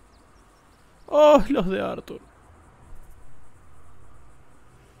 ¡Oh! Los de Arthur.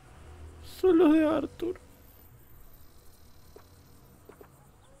 Son los de Arthur.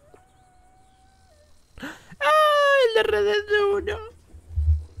 ¡Ah! El de Red Dead 1.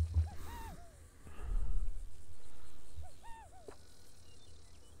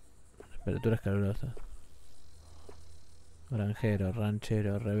 Temperaturas calurosas. Granjero,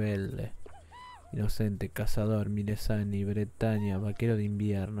 ranchero, rebelde. Inocente, cazador, Milesani, Bretaña, vaquero de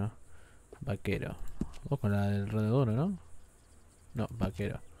invierno. Vaquero. Vos con la del Red Dead 1, ¿no? No,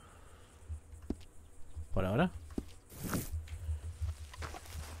 vaquero. ¿Por ahora?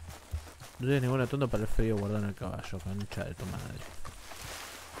 No tienes ningún atuendo para el frío guardado en el caballo. Concha de tu madre.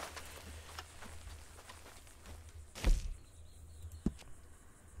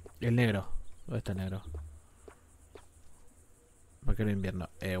 El negro. ¿Dónde está el negro? Vaquero de invierno.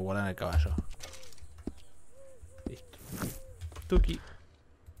 Guardado en el caballo. Listo. Tuki.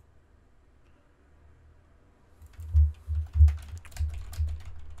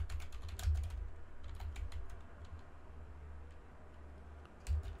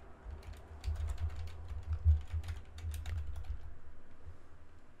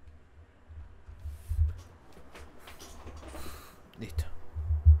 Listo.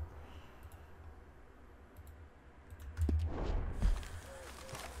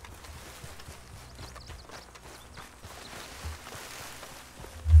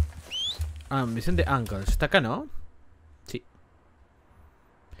 Ah, misión de Uncle. ¿Está acá, no? Sí.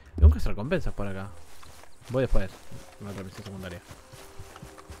 Nunca se recompensas por acá. Voy después. En otra misión secundaria.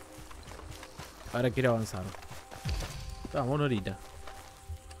 Ahora quiero avanzar. Vamos, una horita.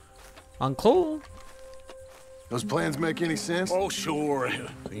 Uncle. Those plans make any sense? Oh, sure.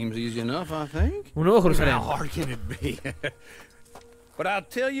 Seems easy enough, I think. Un nuevo How Jerusalén. hard can it be? But I'll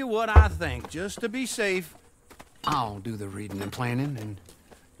tell you what I think, just to be safe. I'll do the reading and planning, and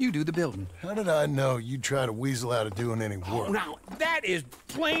you do the building. How did I know you'd try to weasel out of doing any Oh, work? now, that is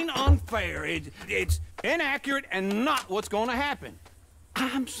plain unfair. It's inaccurate and not what's going to happen.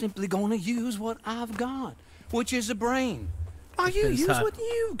 I'm simply going to use what I've got, which is a brain. While you use what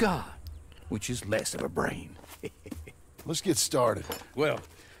you've got, which is less of a brain. Let's get started. Well,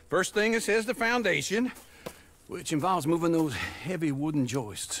 first thing it says the foundation, which involves moving those heavy wooden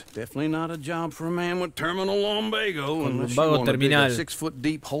joists. Definitely not a job for a man with terminal lumbago unless you want to dig a 6-foot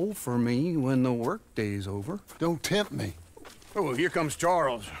deep hole for me when the workday's over. Don't tempt me. Oh, here comes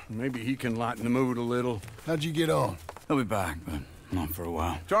Charles. Maybe he can lighten the mood a little. How'd you get on? He'll be back, but not for a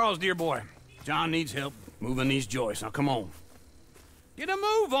while. Charles, dear boy, John needs help moving these joists. Now, come on. Get a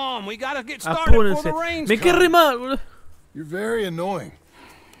move on. We gotta get started before the rains Me quedé re mal, boludo. You're very annoying.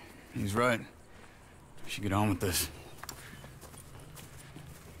 He's right. We should get on with this.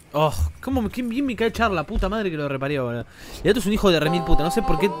 Oh, cómo bien me cae Charles, la puta madre que lo reparió, boludo. Y esto es un hijo de remil puta, no sé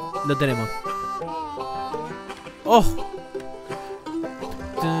por qué lo tenemos. Oh.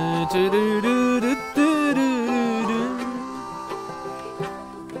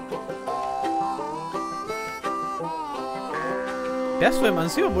 Pedazo de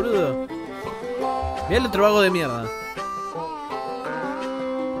mansión, boludo. Mirá el otro vago de mierda.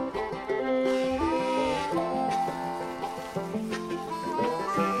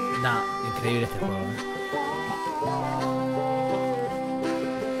 Nah, increíble este juego.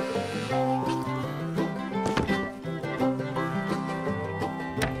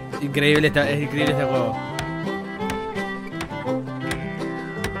 Increíble es increíble este juego.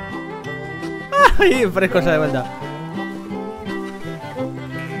 ¡Ay! Fresco ya de vuelta.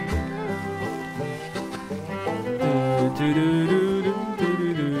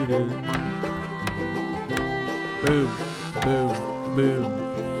 Boom, boom, boom.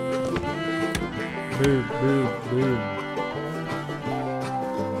 Boom, boom, boom.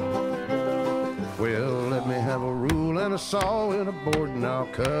 Well, let me have a rule and a saw and a board and I'll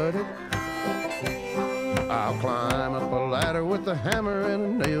cut it. I'll climb up a ladder with a hammer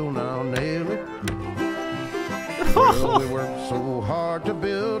and a nail and I'll nail it. Well, we worked so hard to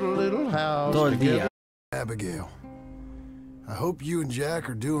build a little house Todo el together. día. Abigail, I hope you and Jack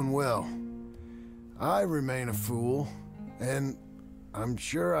are doing well. I remain a fool, and I'm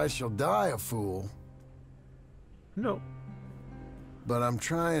sure I shall die a fool. No. But I'm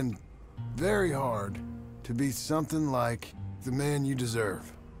trying very hard to be something like the man you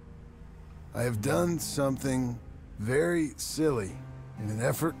deserve. I have done something very silly in an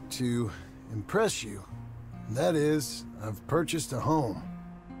effort to impress you. And that is, I've purchased a home.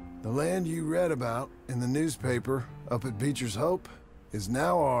 The land you read about in the newspaper up at Beecher's Hope is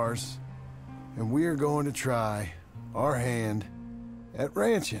now ours, and we are going to try our hand at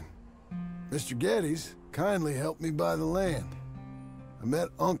ranching. Mr. Geddes kindly helped me buy the land. I met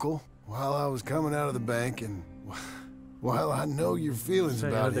Uncle while I was coming out of the bank, and while I know your feelings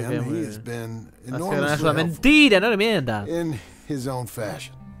about him, he has been enormously helpful mentira, no le mienta. in his own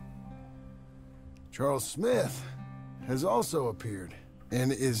fashion. Charles Smith has also appeared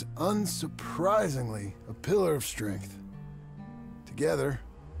and is unsurprisingly a pillar of strength. Together,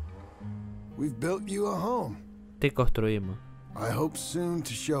 we've built you a home. Te construimos. I hope soon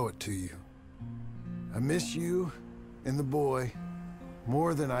to show it to you. I miss you and the boy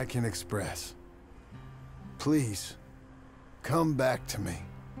more than I can express. Please, come back to me.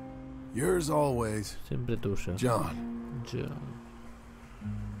 Yours always, Siempre tuyo. John. John.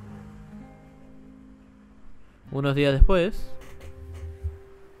 Unos días después.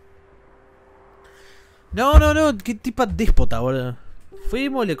 No, no, no. Qué tipa déspota, boludo.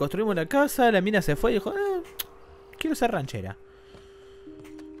 Fuimos, le construimos la casa. La mina se fue y dijo: quiero ser ranchera.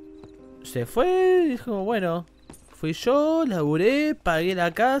 Se fue y dijo: bueno. Fui yo, laburé, pagué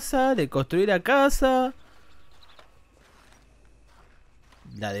la casa, le construí la casa.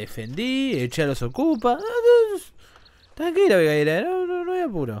 La defendí, eché a los ocupa. Tranquilo, Abigail, no hay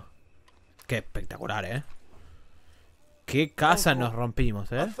apuro. Qué espectacular, Qué casa nos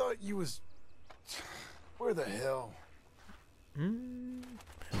rompimos, I thought you was... Where the hell?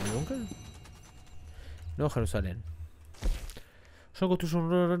 Nuevo Jerusalén. Yo construyo un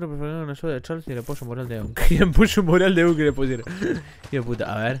rol en la ayuda de Charles y el apoyo moral de Eun. ¿Qué apoyo moral de Eun que le pusieron? Qué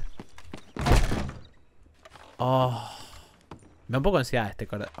puta, a ver. Oh. Me da un poco de ansiedad este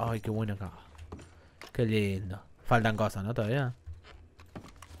corte. Ay, qué bueno acá. Qué lindo. Faltan cosas, ¿no? Todavía.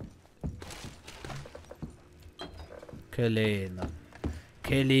 Qué lindo.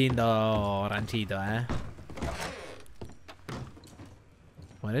 Qué lindo ranchito,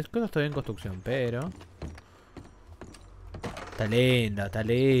 Bueno, es cosa todavía en construcción, pero... Está lindo, está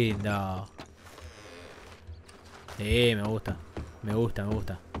lindo. Sí, me gusta. Me gusta, me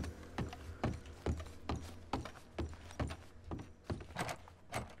gusta.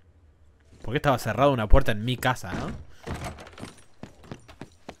 ¿Por qué estaba cerrada una puerta en mi casa, no?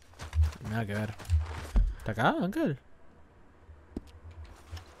 Nada que ver. ¿Está acá, Ángel?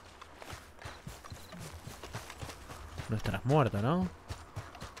 No estarás muerto, ¿no?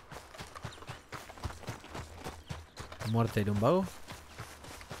 ¿Muerte de un vago?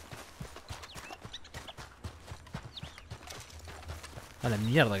 A la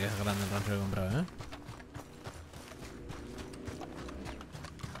mierda que es grande el rancho que he comprado,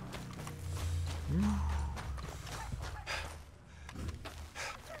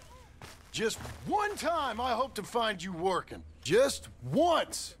 Just one time I hope to find you working. Just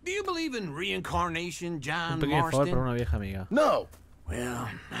once. Do you believe in reincarnation, John Un pequeño favor para Marston? una vieja amiga. No. Well,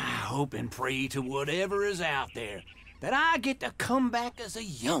 I hope and pray to whatever is out there that I get to come back as a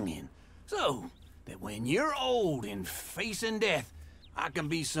youngin', so that when you're old and facing death, I can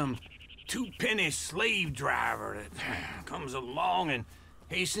be some two-penny slave driver that comes along and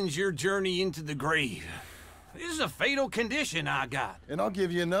hastens your journey into the grave. This is a fatal condition I got. And I'll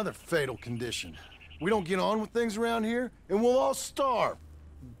give you another fatal condition. We don't get on with things around here, and we'll all starve.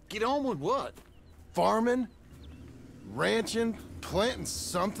 Get on with what? Farming, ranching, planting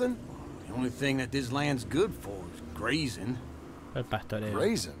something. The only thing that this land's good for is grazing. El pastoreo.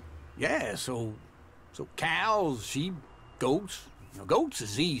 Grazing. Yeah, so cows, sheep, goats. Now, goats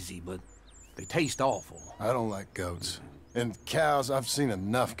is easy, but they taste awful. I don't like goats. And cows, I've seen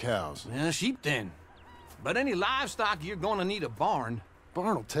enough cows. Yeah, sheep then. But any livestock, you're gonna need a barn.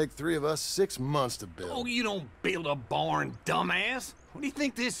 Barn will take 3 of us 6 months to build. Oh, you don't build a barn, dumbass. What do you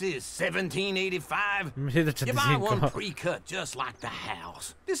think this is, 1785? You buy one pre-cut just like the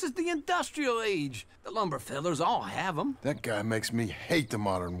house. This is the industrial age. The lumber fellers all have them. That guy makes me hate the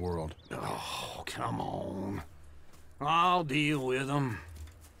modern world. Oh, come on. I'll deal with them.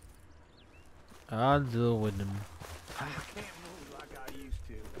 I'll deal with them. I can't move like I used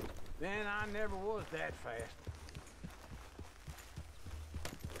to. Then I never was that fast.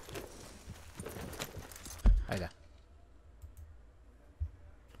 Ahí está.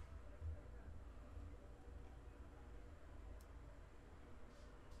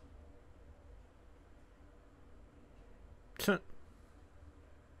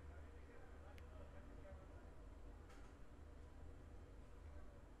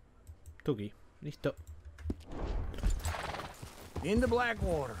 Tuki, listo. Into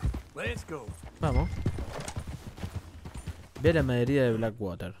Blackwater. Let's go. Vamos. Ve a la madería de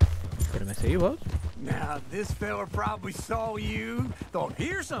Blackwater. ¿Pero me seguís vos? Now, this fella probably saw you, thought,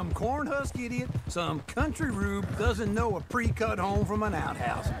 here's some cornhusk idiot, some country rube doesn't know a pre-cut home from an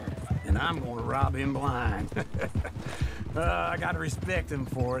outhouse. And I'm gonna rob him blind. I gotta respect him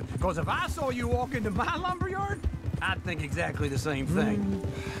for it, because if I saw you walk into my lumberyard, I'd think exactly the same thing.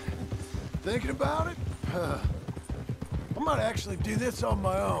 Thinking about it? I might actually do this on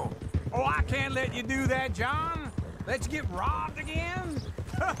my own. Oh, I can't let you do that, John. Let you get robbed again?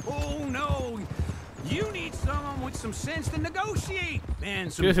 Oh, no. You need someone with some sense to negotiate.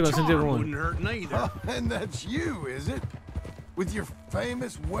 And some charm wouldn't hurt neither. And that's you, is it? With your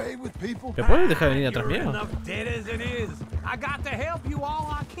famous way with people? ¿Me puedes dejar venir atrás You're mío? enough dead as it is. I got to help you all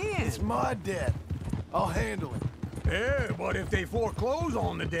I can. It's my debt. I'll handle it. Yeah, but if they foreclose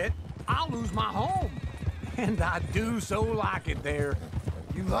on the debt, I'll lose my home. And I do so like it there.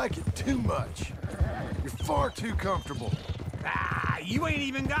 You like it too much. You're far too comfortable. Ah, you ain't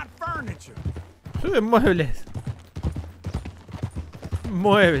even got furniture. Muebles.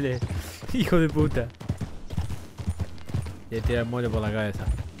 Muebles. Hijo de puta. Le tira el mueble por la cabeza.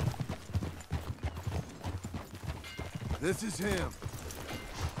 This is him.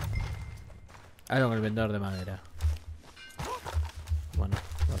 Algo con el vendedor de madera. Bueno,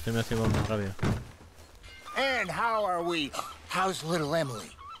 así me hacemos más rápido. And how are we? How's little Emily?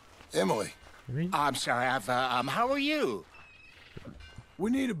 Emily. I'm sorry, how are you?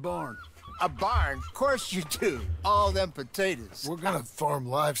 We need a barn. A barn? Of course you do. All them potatoes. We're gonna farm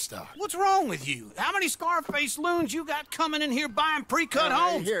livestock. What's wrong with you? How many Scarface loons you got coming in here buying pre-cut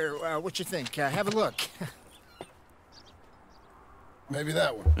homes? Here, what you think? Have a look. Maybe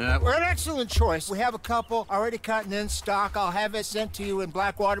that one. We're an excellent choice. We have a couple already cut and in stock. I'll have it sent to you in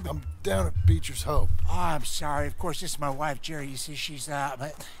Blackwater. I'm down at Beecher's Hope. Oh, I'm sorry. Of course, this is my wife, Jerry. You see, she's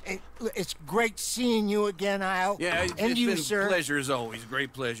but it's great seeing you again, Al. Yeah, and it's you, been sir. a pleasure as always.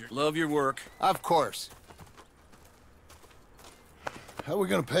 Great pleasure. Love your work. Of course. How are we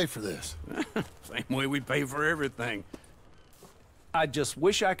gonna pay for this? Same way we pay for everything. I just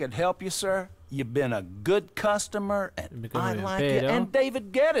wish I could help you, sir. You've been a good customer, and I like you, and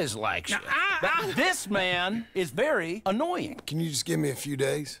David Geddes likes you. But this man is very annoying. Can you just give me a few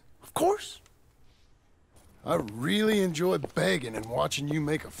days? Of course. I really enjoy begging and watching you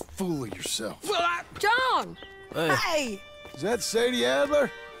make a fool of yourself. Well, John! Hey! Is that Sadie Adler?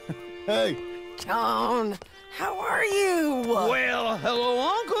 Hey. John, how are you? well, hello,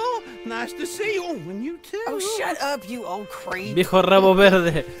 Uncle. Nice to see you. And you too. Oh, shut up, you old creep. Viejo rabo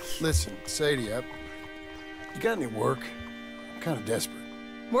verde. Listen, Sadie, you got any work? I'm kind of desperate.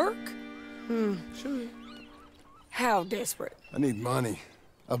 Work? Sure. How desperate? I need money.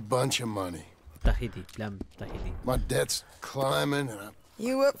 A bunch of money. Tahiti, plan Tahiti. My debt's climbing and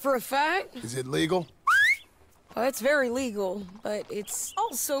You up for a fight? Is it legal? Well, it's very legal, but it's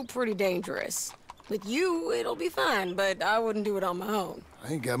also pretty dangerous. With you, it'll be fine, but I wouldn't do it on my own.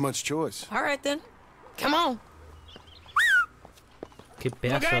 I ain't got much choice. All right, then. Come on. Look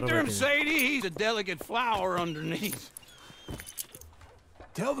after him, Sadie. He's a delicate flower underneath.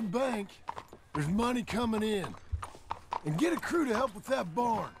 Tell the bank there's money coming in. And get a crew to help with that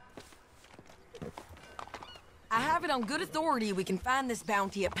barn. I have it on good authority we can find this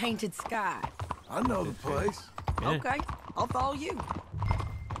bounty at Painted Sky. I know the place. Okay, I'll follow you.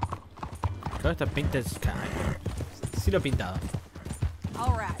 Todo está Painted Sky. Sí lo he pintado.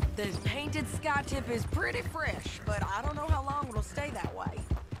 All right, the Painted Sky tip is pretty fresh, but I don't know how long it'll stay that way.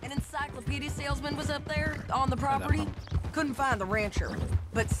 An encyclopedia salesman was up there on the property. Couldn't find the rancher,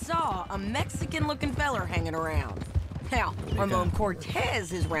 but saw a Mexican-looking feller hanging around. Now, Ramon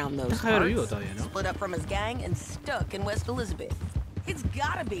Cortez is round those parts, split up from his gang and stuck in West Elizabeth. It's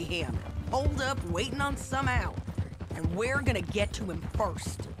gotta be him, holed up waiting on some out. And we're gonna get to him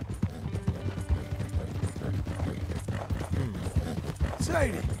first.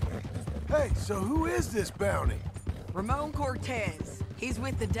 Sadie, hey, so who is this bounty? Ramon Cortez. He's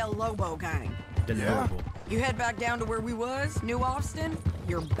with the Del Lobo gang. Yeah? You head back down to where we was, New Austin,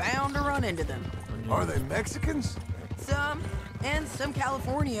 you're bound to run into them. Are they Mexicans? Some, and some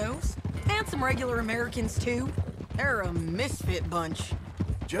Californios, and some regular Americans too. They're a misfit bunch.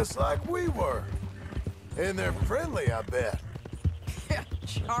 Just like we were. And they're friendly, I bet.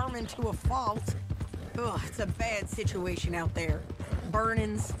 Charming to a fault. Ugh, it's a bad situation out there.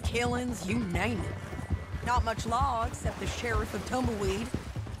 Burnings, killings, you name it. Not much law except the sheriff of Tumbleweed.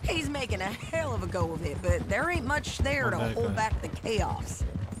 He's making a hell of a go of it, but there ain't much there to hold back the chaos.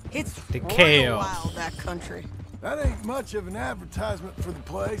 It's real wild, that country. That ain't much of an advertisement for the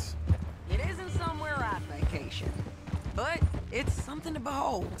place. It isn't somewhere I'd vacation, but it's something to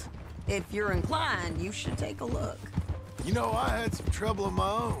behold. If you're inclined, you should take a look. You know, I had some trouble of my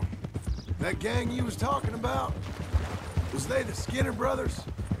own. That gang you was talking about, was they the Skinner brothers?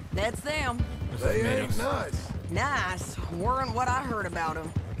 That's them. They ain't nice. Nice weren't what I heard about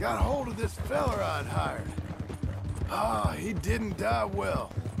them. Got hold of this feller I'd hired. Ah, he didn't die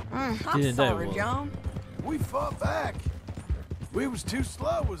well. I'm sorry, John. We fought back. We was too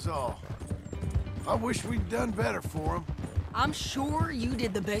slow was all. I wish we'd done better for him. I'm sure you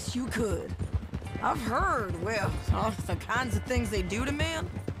did the best you could. I've heard, well, the kinds of things they do to men.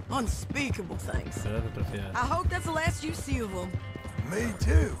 Unspeakable things. I hope that's the last you see of them. Me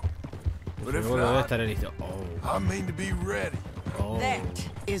too. But if not, I mean to be ready. That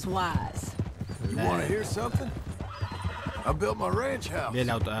is wise. You want to hear something? I built my ranch house.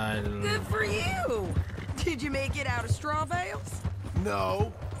 Good for you. Did you make it out of straw bales?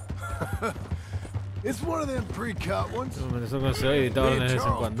 No. It's one of them pre-cut ones. Me and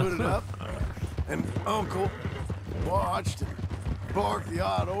Charles put it up, and Uncle watched and barked the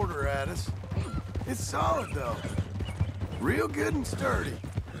odd order at us. It's solid though. Real good and sturdy.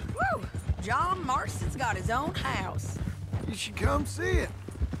 Woo! John Marston's got his own house. You should come see it.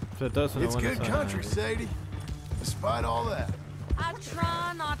 It's good country, Sadie. Despite all that. I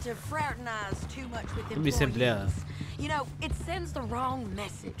try not to fraternize too much with employees. You know, it sends the wrong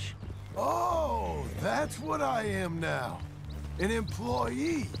message. Oh, that's what I am now. An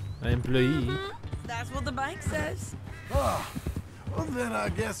employee. That's what the bank says. Oh, well then I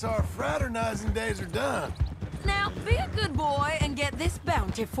guess our fraternizing days are done. Now, be a good boy and get this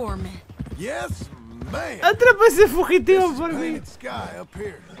bounty for me. Yes, ma'am. Atrapa ese fugitivo por mí. Sky up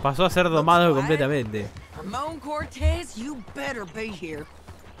here. Pasó a ser domado completamente. Ramon Cortez, you better be here.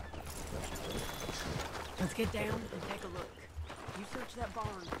 Let's get down and take a look. You search that barn.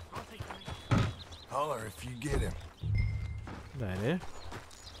 I'll take the next. Holler if you get him. Dale.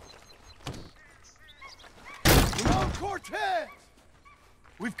 Ramon Cortez!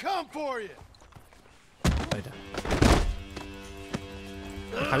 We've come for you. Ahí está.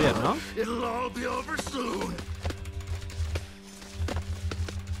 Javier, ¿no? It'll all be over soon.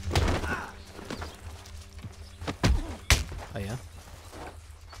 Ahí, ¿eh?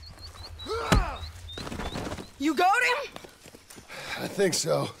 You got him? I think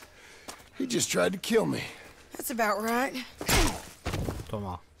so. He just tried to kill me. That's about right.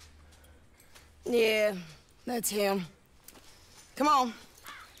 Toma. Yeah, that's him. Come on.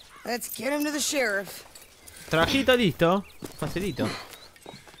 Let's get him to the sheriff. Trajito listo. Facilito.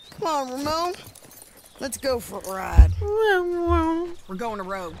 Come on, Ramon. Let's go for a ride. We're going to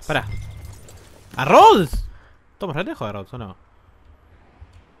Rhodes. Pará. ¿A Rhodes? ¿Estamos re lejos de Rhodes o no?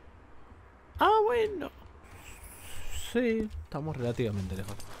 Ah, bueno. Sí, estamos relativamente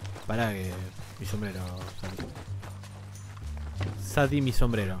lejos. Pará que mi sombrero. Sati mi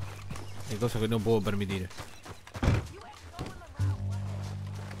sombrero. Hay cosas que no puedo permitir.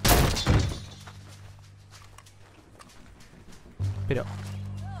 Pero...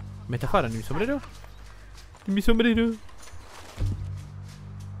 ¿me estafaron? ¿Y mi sombrero? ¿Y mi sombrero?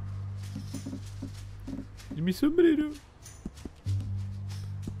 ¿Y mi sombrero?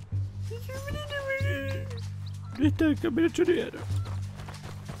 Esta me lo chorearon.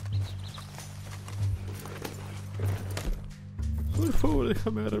 Por favor,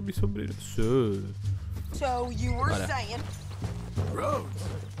 déjame agarrar mi sombrero. Sí. So you were Para. saying roads.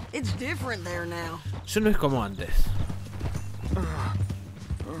 It's different there now. Yo no es como antes.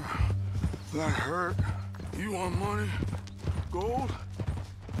 That hurt. You want money? Gold?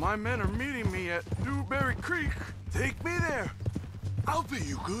 My men are meeting me at Newberry Creek. Take me there. I'll pay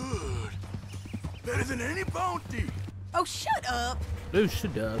you good. Better than any bounty. Oh, shut up. Oh,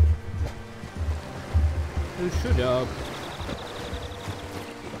 shut up. Oh, shut up.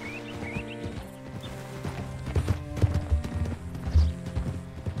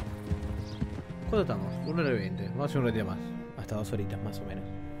 ¿Cuánto estamos? 1:20. Vamos a hacer un ratito más. Hasta 2 horitas más o menos.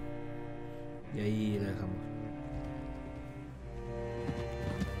 Y ahí lo dejamos.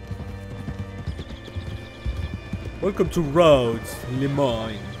 Welcome to Rhodes, Le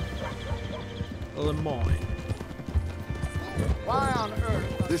Mans. Le Mans. Why on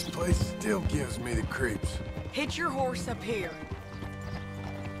earth? This place still gives me the creeps. Hit your horse up here.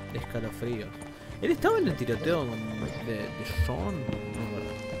 Escalofríos. ¿Él estaba en el tiroteo de Sean?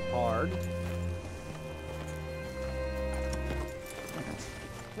 Hard.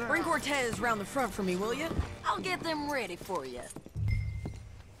 Bring Cortez round the front for me, will you? I'll get them ready for you.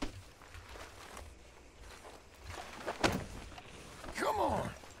 Come on.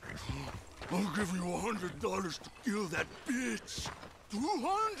 I'll give you $100 to kill that bitch.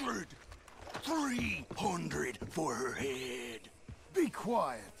 200. 300 for her head. Be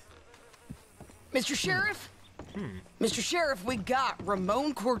quiet. Mr. Sheriff? Mr. Sheriff, we got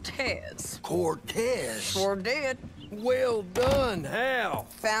Ramon Cortez. Cortez? Sure did. Well done. How?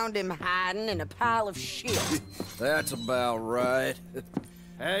 Found him hiding in a pile of shit. That's about right.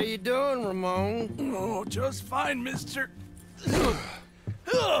 How you doing, Ramon? Oh, just fine, mister.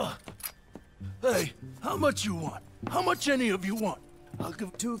 Hey, how much you want? How much any of you want? I'll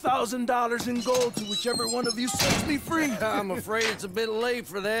give $2,000 in gold to whichever one of you sets me free. I'm afraid it's a bit late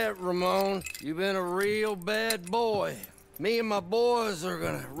for that, Ramon. You've been a real bad boy. Me and my boys are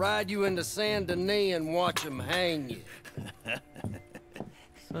gonna ride you into Saint Denis and watch them hang you.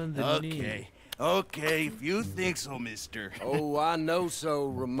 Okay. Okay, if you think so, mister. Oh, I know so,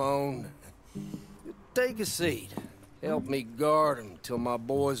 Ramon. Take a seat. Help me guard them till my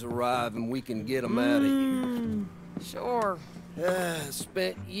boys arrive and we can get them out of here. Sure.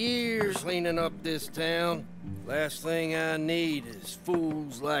 Spent years cleaning up this town. Last thing I need is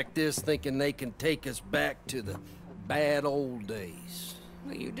fools like this thinking they can take us back to the bad old days.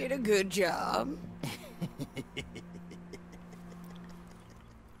 Well, you did a good job.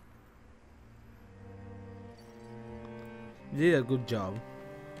 You did a good job.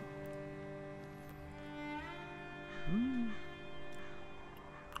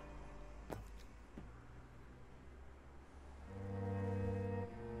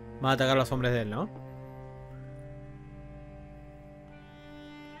 Van a atacar a los hombres de él, ¿no?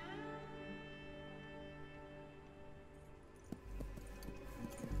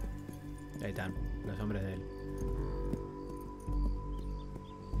 Ahí están, los hombres de él.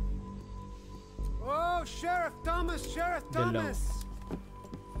 Oh, Sheriff Thomas, Sheriff Thomas!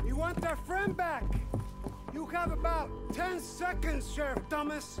 You want their friend back? You have about 10 seconds, Sheriff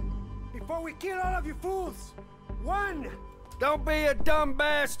Thomas, before we kill all of you fools. 1. Don't be a dumb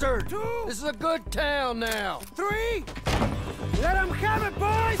bastard! 2. This is a good town now. 3. Let them have it,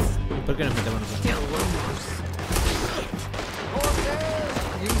 boys! ¿Por qué nos metemos nosotros?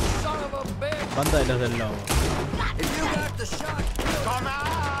 You son of a bitch! Banda de los del lobo. If you got the shot, Come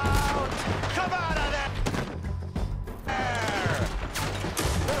out! Come out of there!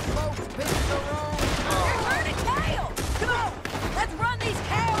 the folks picked the wrong. You're burning tail! Come on! Let's run these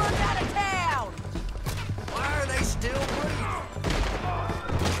cowards out of town! Why are they still breathing?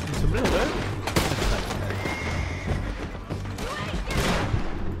 ¿El sombrero, güey?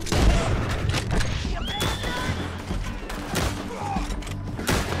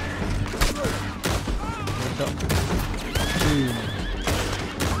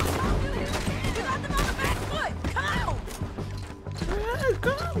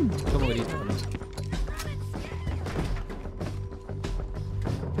 ¿Cómo grita, boludo?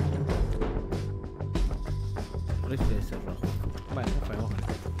 Por eso debe ser rojo. Bueno, no fue, vamos.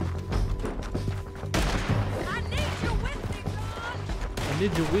 I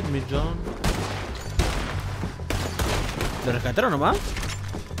need you with me, John. ¿Lo rescataron nomás?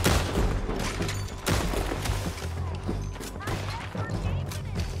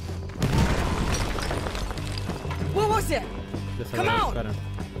 was that? Come on!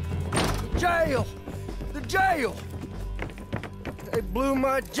 Jail! The jail! They blew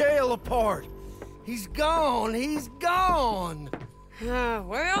my jail apart. He's gone. He's gone.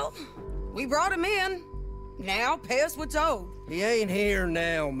 Well, we brought him in. Now pay us what's owed. He ain't here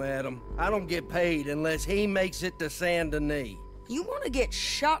now, madam. I don't get paid unless he makes it to Saint Denis. You want to get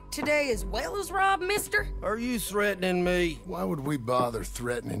shot today as well as Rob, mister? Are you threatening me? Why would we bother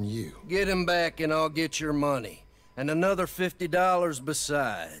threatening you? Get him back and I'll get your money. And another $50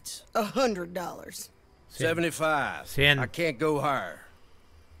 besides. $100. 75. I can't go higher.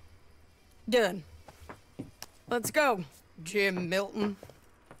 Done. Let's go, Jim Milton.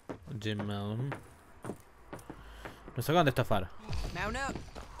 Jim Milton. Nos acaban de estafar. Mount up.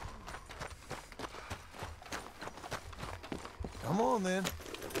 Come on then.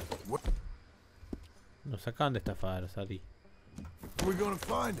 Nos acaban de estafar, Sadi. We're gonna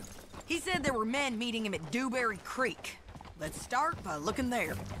find him. He said there were men meeting him at Dewberry Creek. Let's start by looking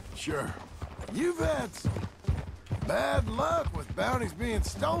there. Sure. You've had some bad luck with bounties being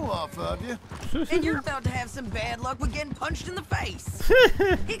stolen off of you. And you're about to have some bad luck with getting punched in the face.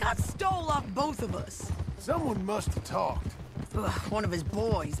 He got stole off both of us. Someone must have talked. One of his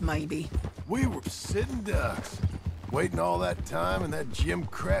boys, maybe. We were sitting ducks, waiting all that time in that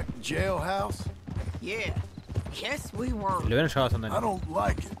gim-crack jailhouse. Yeah. Yes, we were. I don't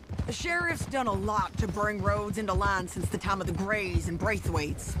like it. The sheriff's done a lot to bring roads into line since the time of the Grays and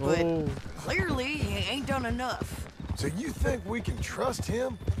Braithwaites, but clearly he ain't done enough. So you think we can trust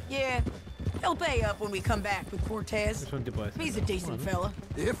him? Yeah. He'll pay up when we come back with Cortez. He's a decent fella.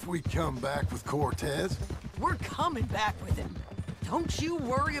 If we come back with Cortez. We're coming back with him. Don't you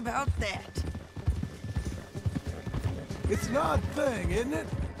worry about that. It's an odd thing, isn't it?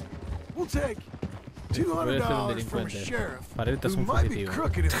 We'll take $200 from a sheriff who might be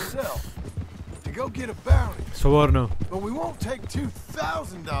crooked himself to go get a bounty. Soborno. But we won't take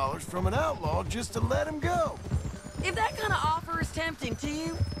 $2,000 from an outlaw just to let him go. If that kind of offer is tempting to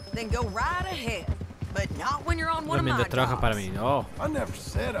you, then go right ahead. But not when you're on one of my jobs. Oh. I never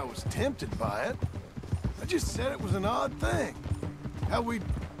said I was tempted by it. I just said it was an odd thing. How we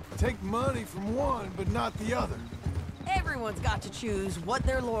take money from one but not the other. Everyone's got to choose what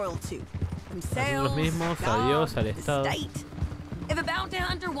they're loyal to. Themselves, mismos, God, al Estado. the state. If a bounty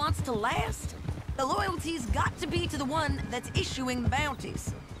hunter wants to last, the loyalty's got to be to the one that's issuing the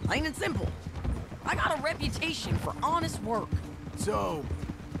bounties. Plain and simple. I got a reputation for honest work. So,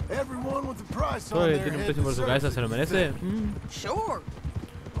 everyone with the price on Oye, their tiene un head precio por su cabeza, ¿se lo merece? Sure.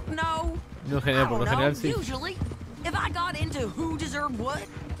 No. No, general, por lo general sí. Usually, if I got into who deserved what,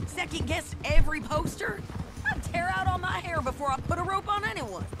 second-guessed every poster, I'd tear out all my hair before I put a rope on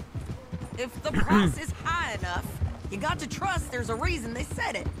anyone. If the price is high enough, you got to trust there's a reason they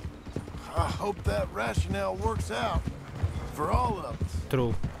said it. I hope that rationale works out for all of us.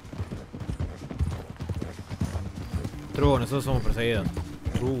 True. True, nosotros somos perseguidos.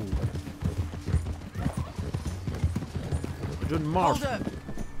 True. John Mars. Hold up.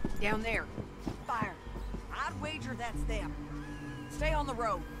 Down there. Fire. I'd wager that's them. Stay on the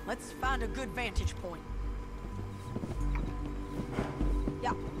road. Let's find a good vantage point.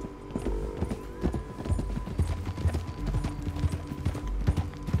 Yeah.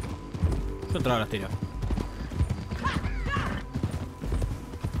 Yo entraba a las tiras.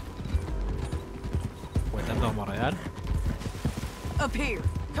 Pues tanto vamos a rodear. Up here.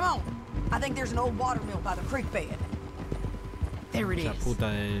 Come on. I think there's an old water mill by the creek bed. There it is.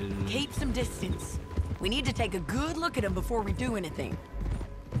 Puta del... Keep some distance. We need to take a good look at him before we do anything.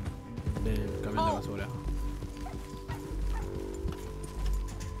 Del camión de basura.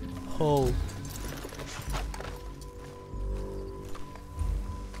 Oh.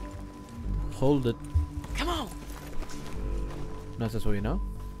 Hold it. Come on. No se sube, ¿no?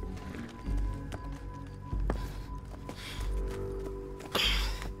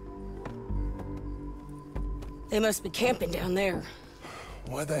 They must be camping down there.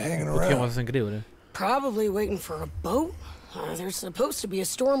 Why are they hanging Porque around? es increíble. Probably waiting for a boat. There's supposed to be a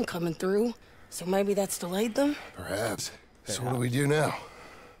storm coming through, so maybe that's delayed them. Perhaps. So what do we do now?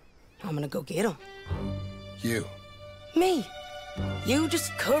 I'm gonna go get them. You. Me. You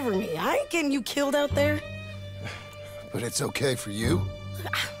just cover me. I ain't getting you killed out there. But it's okay for you?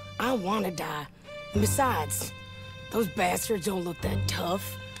 I want to die. And besides, those bastards don't look that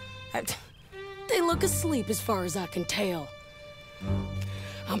tough. They look asleep as far as I can tell.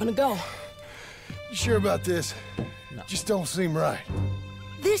 I'm gonna go. You sure about this? No. Just don't seem right.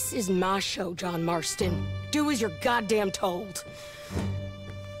 This is my show, John Marston. Do as you're goddamn told.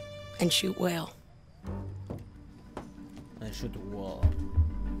 And shoot well. And shoot well.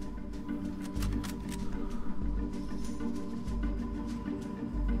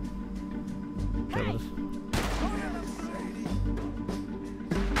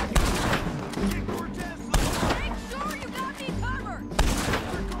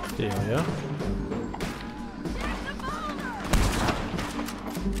 Sí, obvio.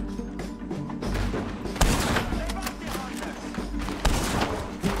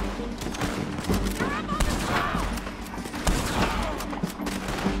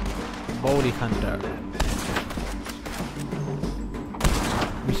 Bounty Hunter.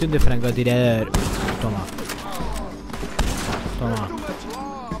 Misión de francotirador. Toma. Toma.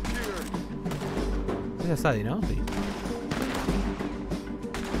 Esa es Sadie, ¿no? Sí.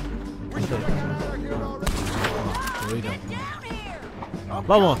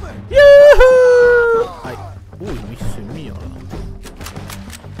 ¡Vamos! ¡Yuhu! ¡Ay! ¡Uy! Me hice mierda.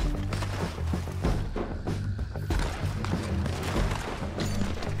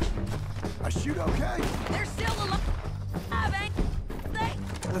 Shoot okay? They're still alive, ain't they?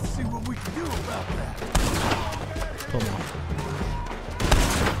 Let's see what we can do about that. Toma.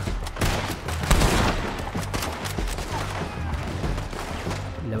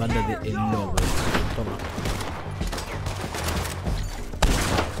 La banda de El Lobo. Toma.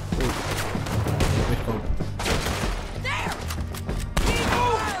 Uy.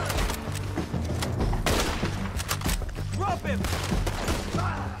 Drop him!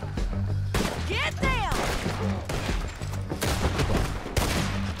 Get them!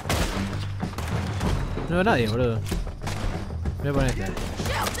 No veo a nadie, boludo. Voy a poner este.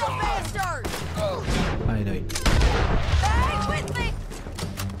 Shoot them bastards! Ahí lo vi. Stay with me!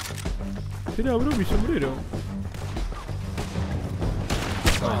 Será, bro, mi sombrero.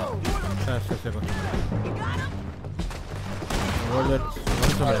 Bueno, ya se acostumbró. Volver.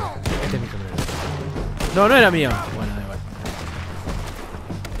 Mi sombrero. Este es mi sombrero. No, no era mío. Bueno, da igual.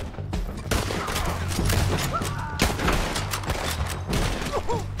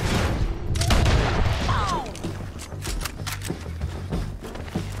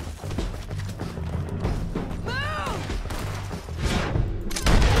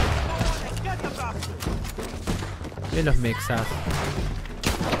 Bien los mexas.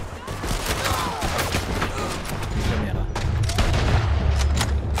 Qué mierda.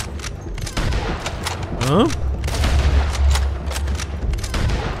 ¿Ah?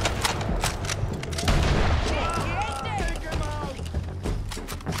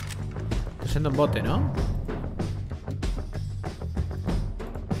 Está yendo en bote, ¿no?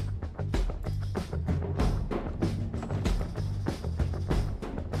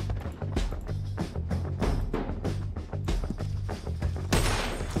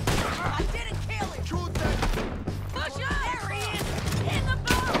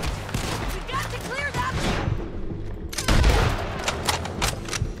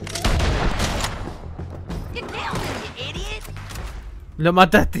 Lo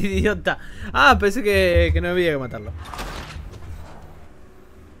mataste, idiota. Ah, pensé que no había que matarlo.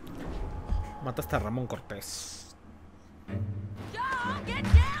 Mataste a Ramón Cortés.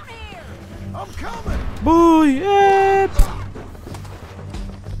 Voy,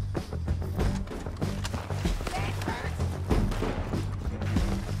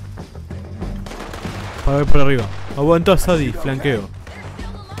 A ver por arriba. Aguanta Sadie, flanqueo.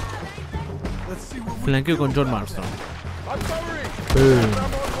 Flanqueo con John Marston. Boom.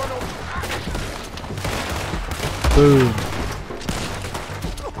 Boom.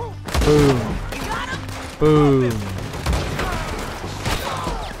 Boom. Boom.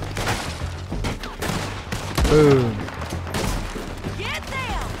 Boom.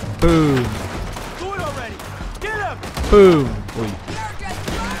 Boom. Boom.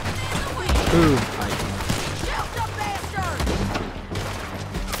 Uy. Boom. Ay.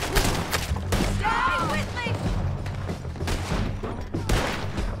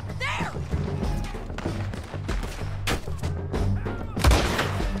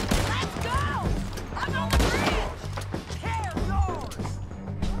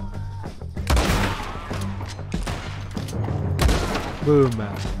 Boom.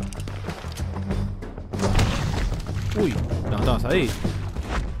 Uy, no estabas ahí.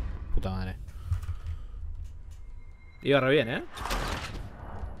 Puta madre. Iba re bien, ¿eh?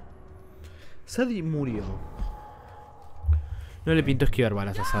 Sadie murió. No le pinto esquivar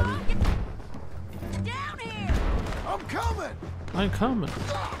balas a Sadie. I'm coming.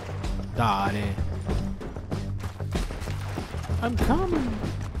 Dale. I'm coming.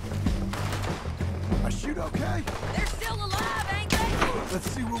 I shoot okay? They're still alive, ain't they? Let's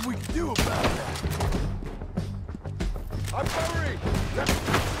see what we can do about that. I'm covering.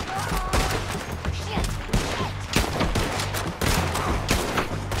 Shit!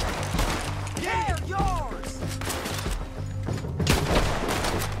 They're yours!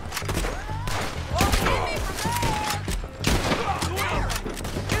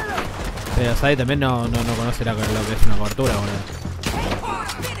 Pero Sadie también no conoce lo que es una cobertura, boludo.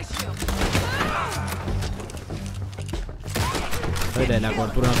 Sadie de la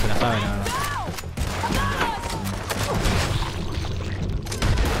cobertura no se la sabe, la verdad.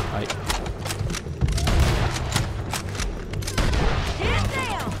 Ahí.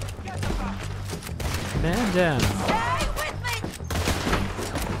 Man down.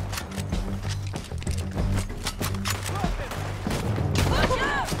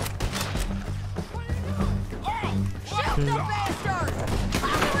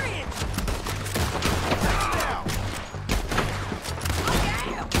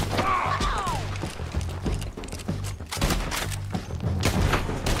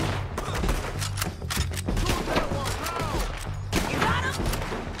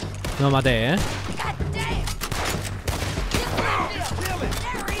 No maté,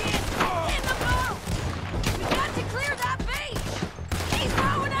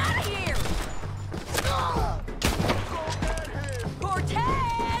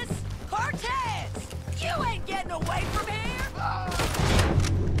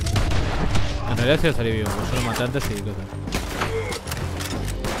 En realidad sí salí vivo, yo lo maté antes y cosas.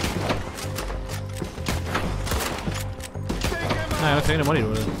 No se viene a morir,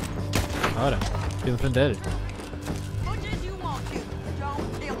 boludo. Ahora, estoy enfrente de él.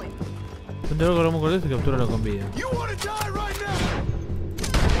 Frente a lo que Ramos Cortés y captúralo con vida.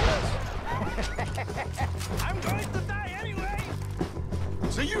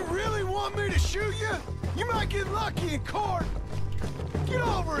 So you really want me to shoot you? You might get lucky in court. Get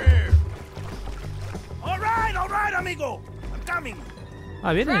over here. All right, amigo. I'm coming.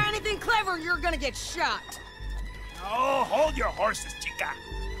 Ah, viene. Try anything clever, you're gonna get shot. Oh, hold your horses, chica.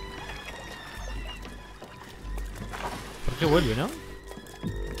 ¿Por qué vuelve, no?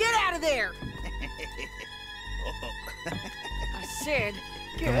 Get out of there. I said,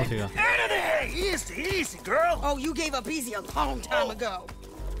 get out of there. Easy, girl. Oh, you gave up easy a long time ago.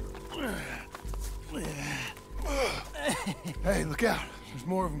 Hey, look out. There's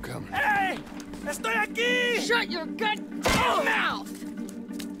more of them coming. Hey, estoy aquí. Shut your goddamn mouth.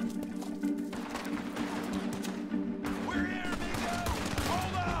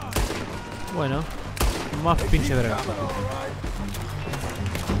 Bueno, más pinche verga.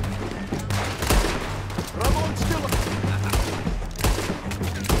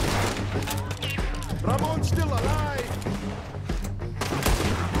 Ramon's still alive.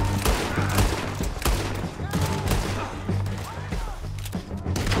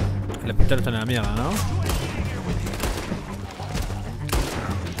 La pistola está en la mierda, ¿no?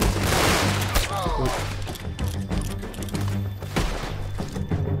 Uy.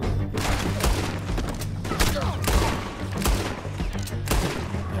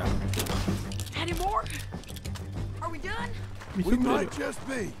 Any more? Are we done? We might just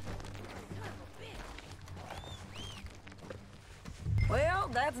be. Well,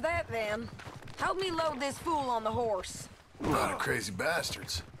 that's that then. Help me load this fool on the horse. A lot of crazy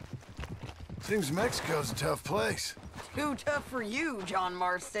bastards. Seems Mexico's a tough place. Too tough for you, John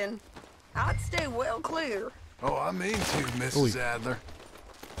Marston. I'd stay well clear. Oh, I mean to, Mrs. Adler.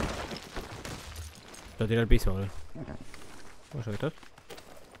 Lo tiré al piso, boludo. ¿Cómo se esto?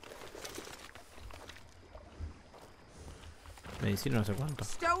 Medicina no sé cuánto.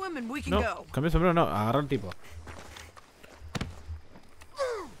 Stow him and we can No, go. cambié el sombrero, no, agarró al tipo.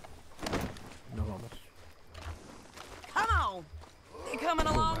 Nos vamos. Come on. You coming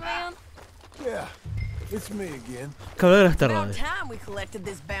along, man? Yeah, it's me again. Cabrón, las About tardes. time we collected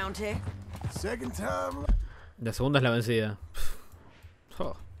this bounty. Second time. La segunda es la vencida.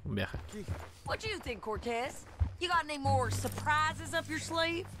 Oh, un viaje. What do you think, Cortez? You got any more surprises up your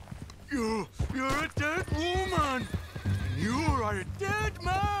sleeve? You're a dead woman. You are a dead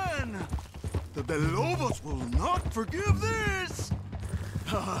man. The Belobos will not forgive this.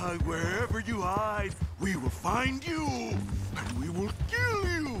 Wherever you hide, we will find you, and we will kill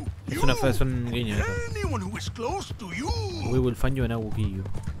you. Es una fe, es un guiño eso. Anyone who is close to you. We will find you and I will kill you.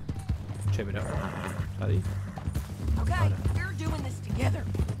 Che, pero... ¿Sadie? Okay, we're doing this together.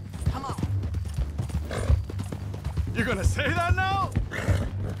 Come on. You're gonna say that now?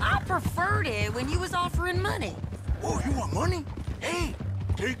 I preferred it when you was offering money. Oh, you want money? Hey,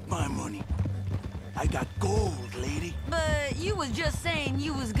 take my money. I got gold, lady. But you was just saying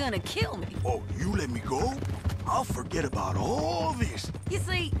you was gonna kill me. Oh, you let me go? I'll forget about all this. You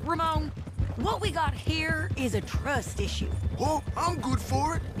see, Ramon, what we got here is a trust issue. Oh, I'm good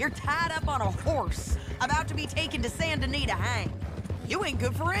for it. You're tied up on a horse, about to be taken to San Denis to hang. You ain't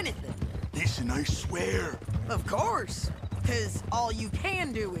good for anything. Listen, I swear. Of course, because all you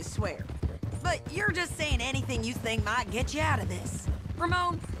can do is swear. But you're just saying anything you think might get you out of this.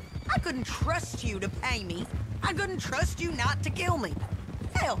 Ramon, I couldn't trust you to pay me. I couldn't trust you not to kill me.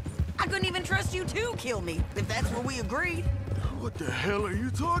 Hell, I couldn't even trust you to kill me, if that's what we agreed. What the hell are you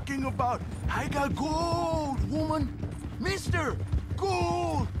talking about? I got gold, woman. Mister,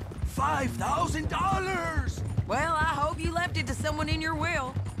 gold. $5,000. Well, I hope you left it to someone in your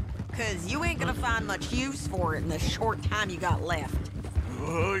will. Cause you ain't gonna find much use for it in the short time you got left.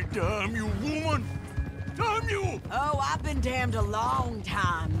 Oh, damn you, woman! Damn you! Oh, I've been damned a long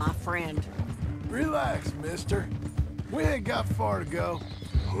time, my friend. Relax, mister. We ain't got far to go.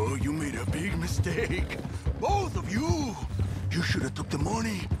 Oh, you made a big mistake. Both of you. You should have took the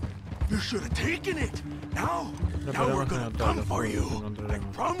money. You should have taken it. Now we're gonna come for you. I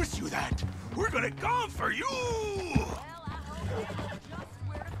promise you that. We're gonna come for you. Well, I hope you know just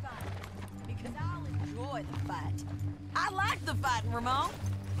where to fight. Because I'll enjoy the fight. I like the fighting, Ramon.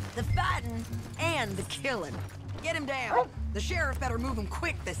 The fighting and the killing. Get him down. The sheriff better move him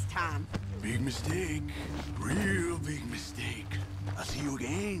quick this time. Big mistake. Real big mistake. I'll see you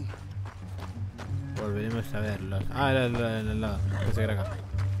again. Volveremos a verlos. Ah, el lado. Pensé que era acá.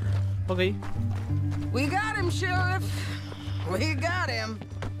 Ok. We got him, Sheriff. We got him.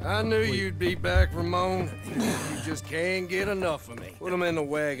 I knew you'd be back, Ramon. You just can't get enough of me. Put him in the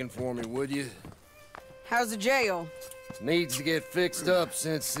wagon for me, would you? How's the jail? Needs to get fixed up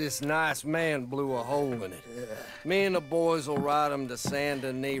since this nice man blew a hole in it. Me and the boys will ride him to Saint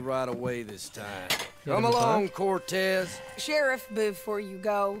Denis right away this time. Come along, Cortez. Sheriff, before you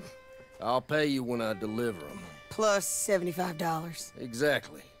go. I'll pay you when I deliver him. Plus $75.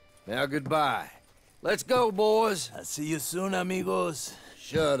 Exactly. Now goodbye. Let's go, boys. I'll see you soon, amigos.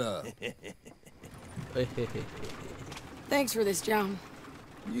 Shut up. Thanks for this, John.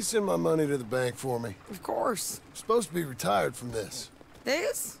 You send my money to the bank for me. Of course. I'm supposed to be retired from this.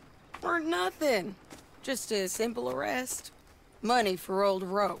 This? Or nothing. Just a simple arrest. Money for old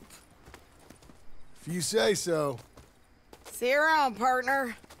rope. If you say so. See you around,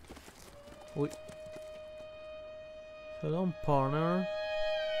 partner. Uy. Perdón, partner.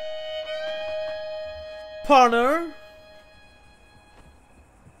 Partner.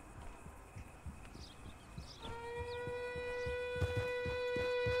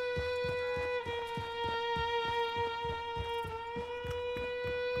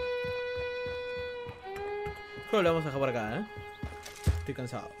 Creo que lo vamos a dejar por acá, ¿eh? Estoy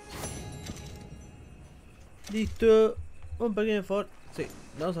cansado. Listo. Un pequeño favor. Sí,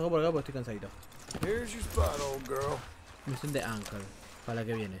 lo vamos a dejar por acá porque estoy cansadito. Here's your spot, old girl. Misión de Anchor. Para la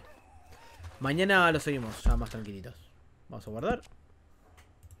que viene. Mañana lo seguimos, ya más tranquilitos. Vamos a guardar.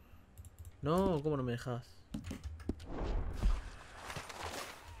 No, ¿cómo no me dejas?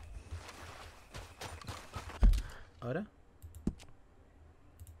 ¿Ahora?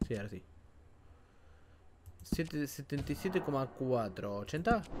 Sí, ahora sí. 77,4.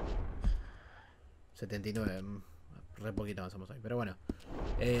 ¿80? 79. Re poquito avanzamos hoy. Pero bueno.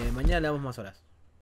 Mañana le damos más horas.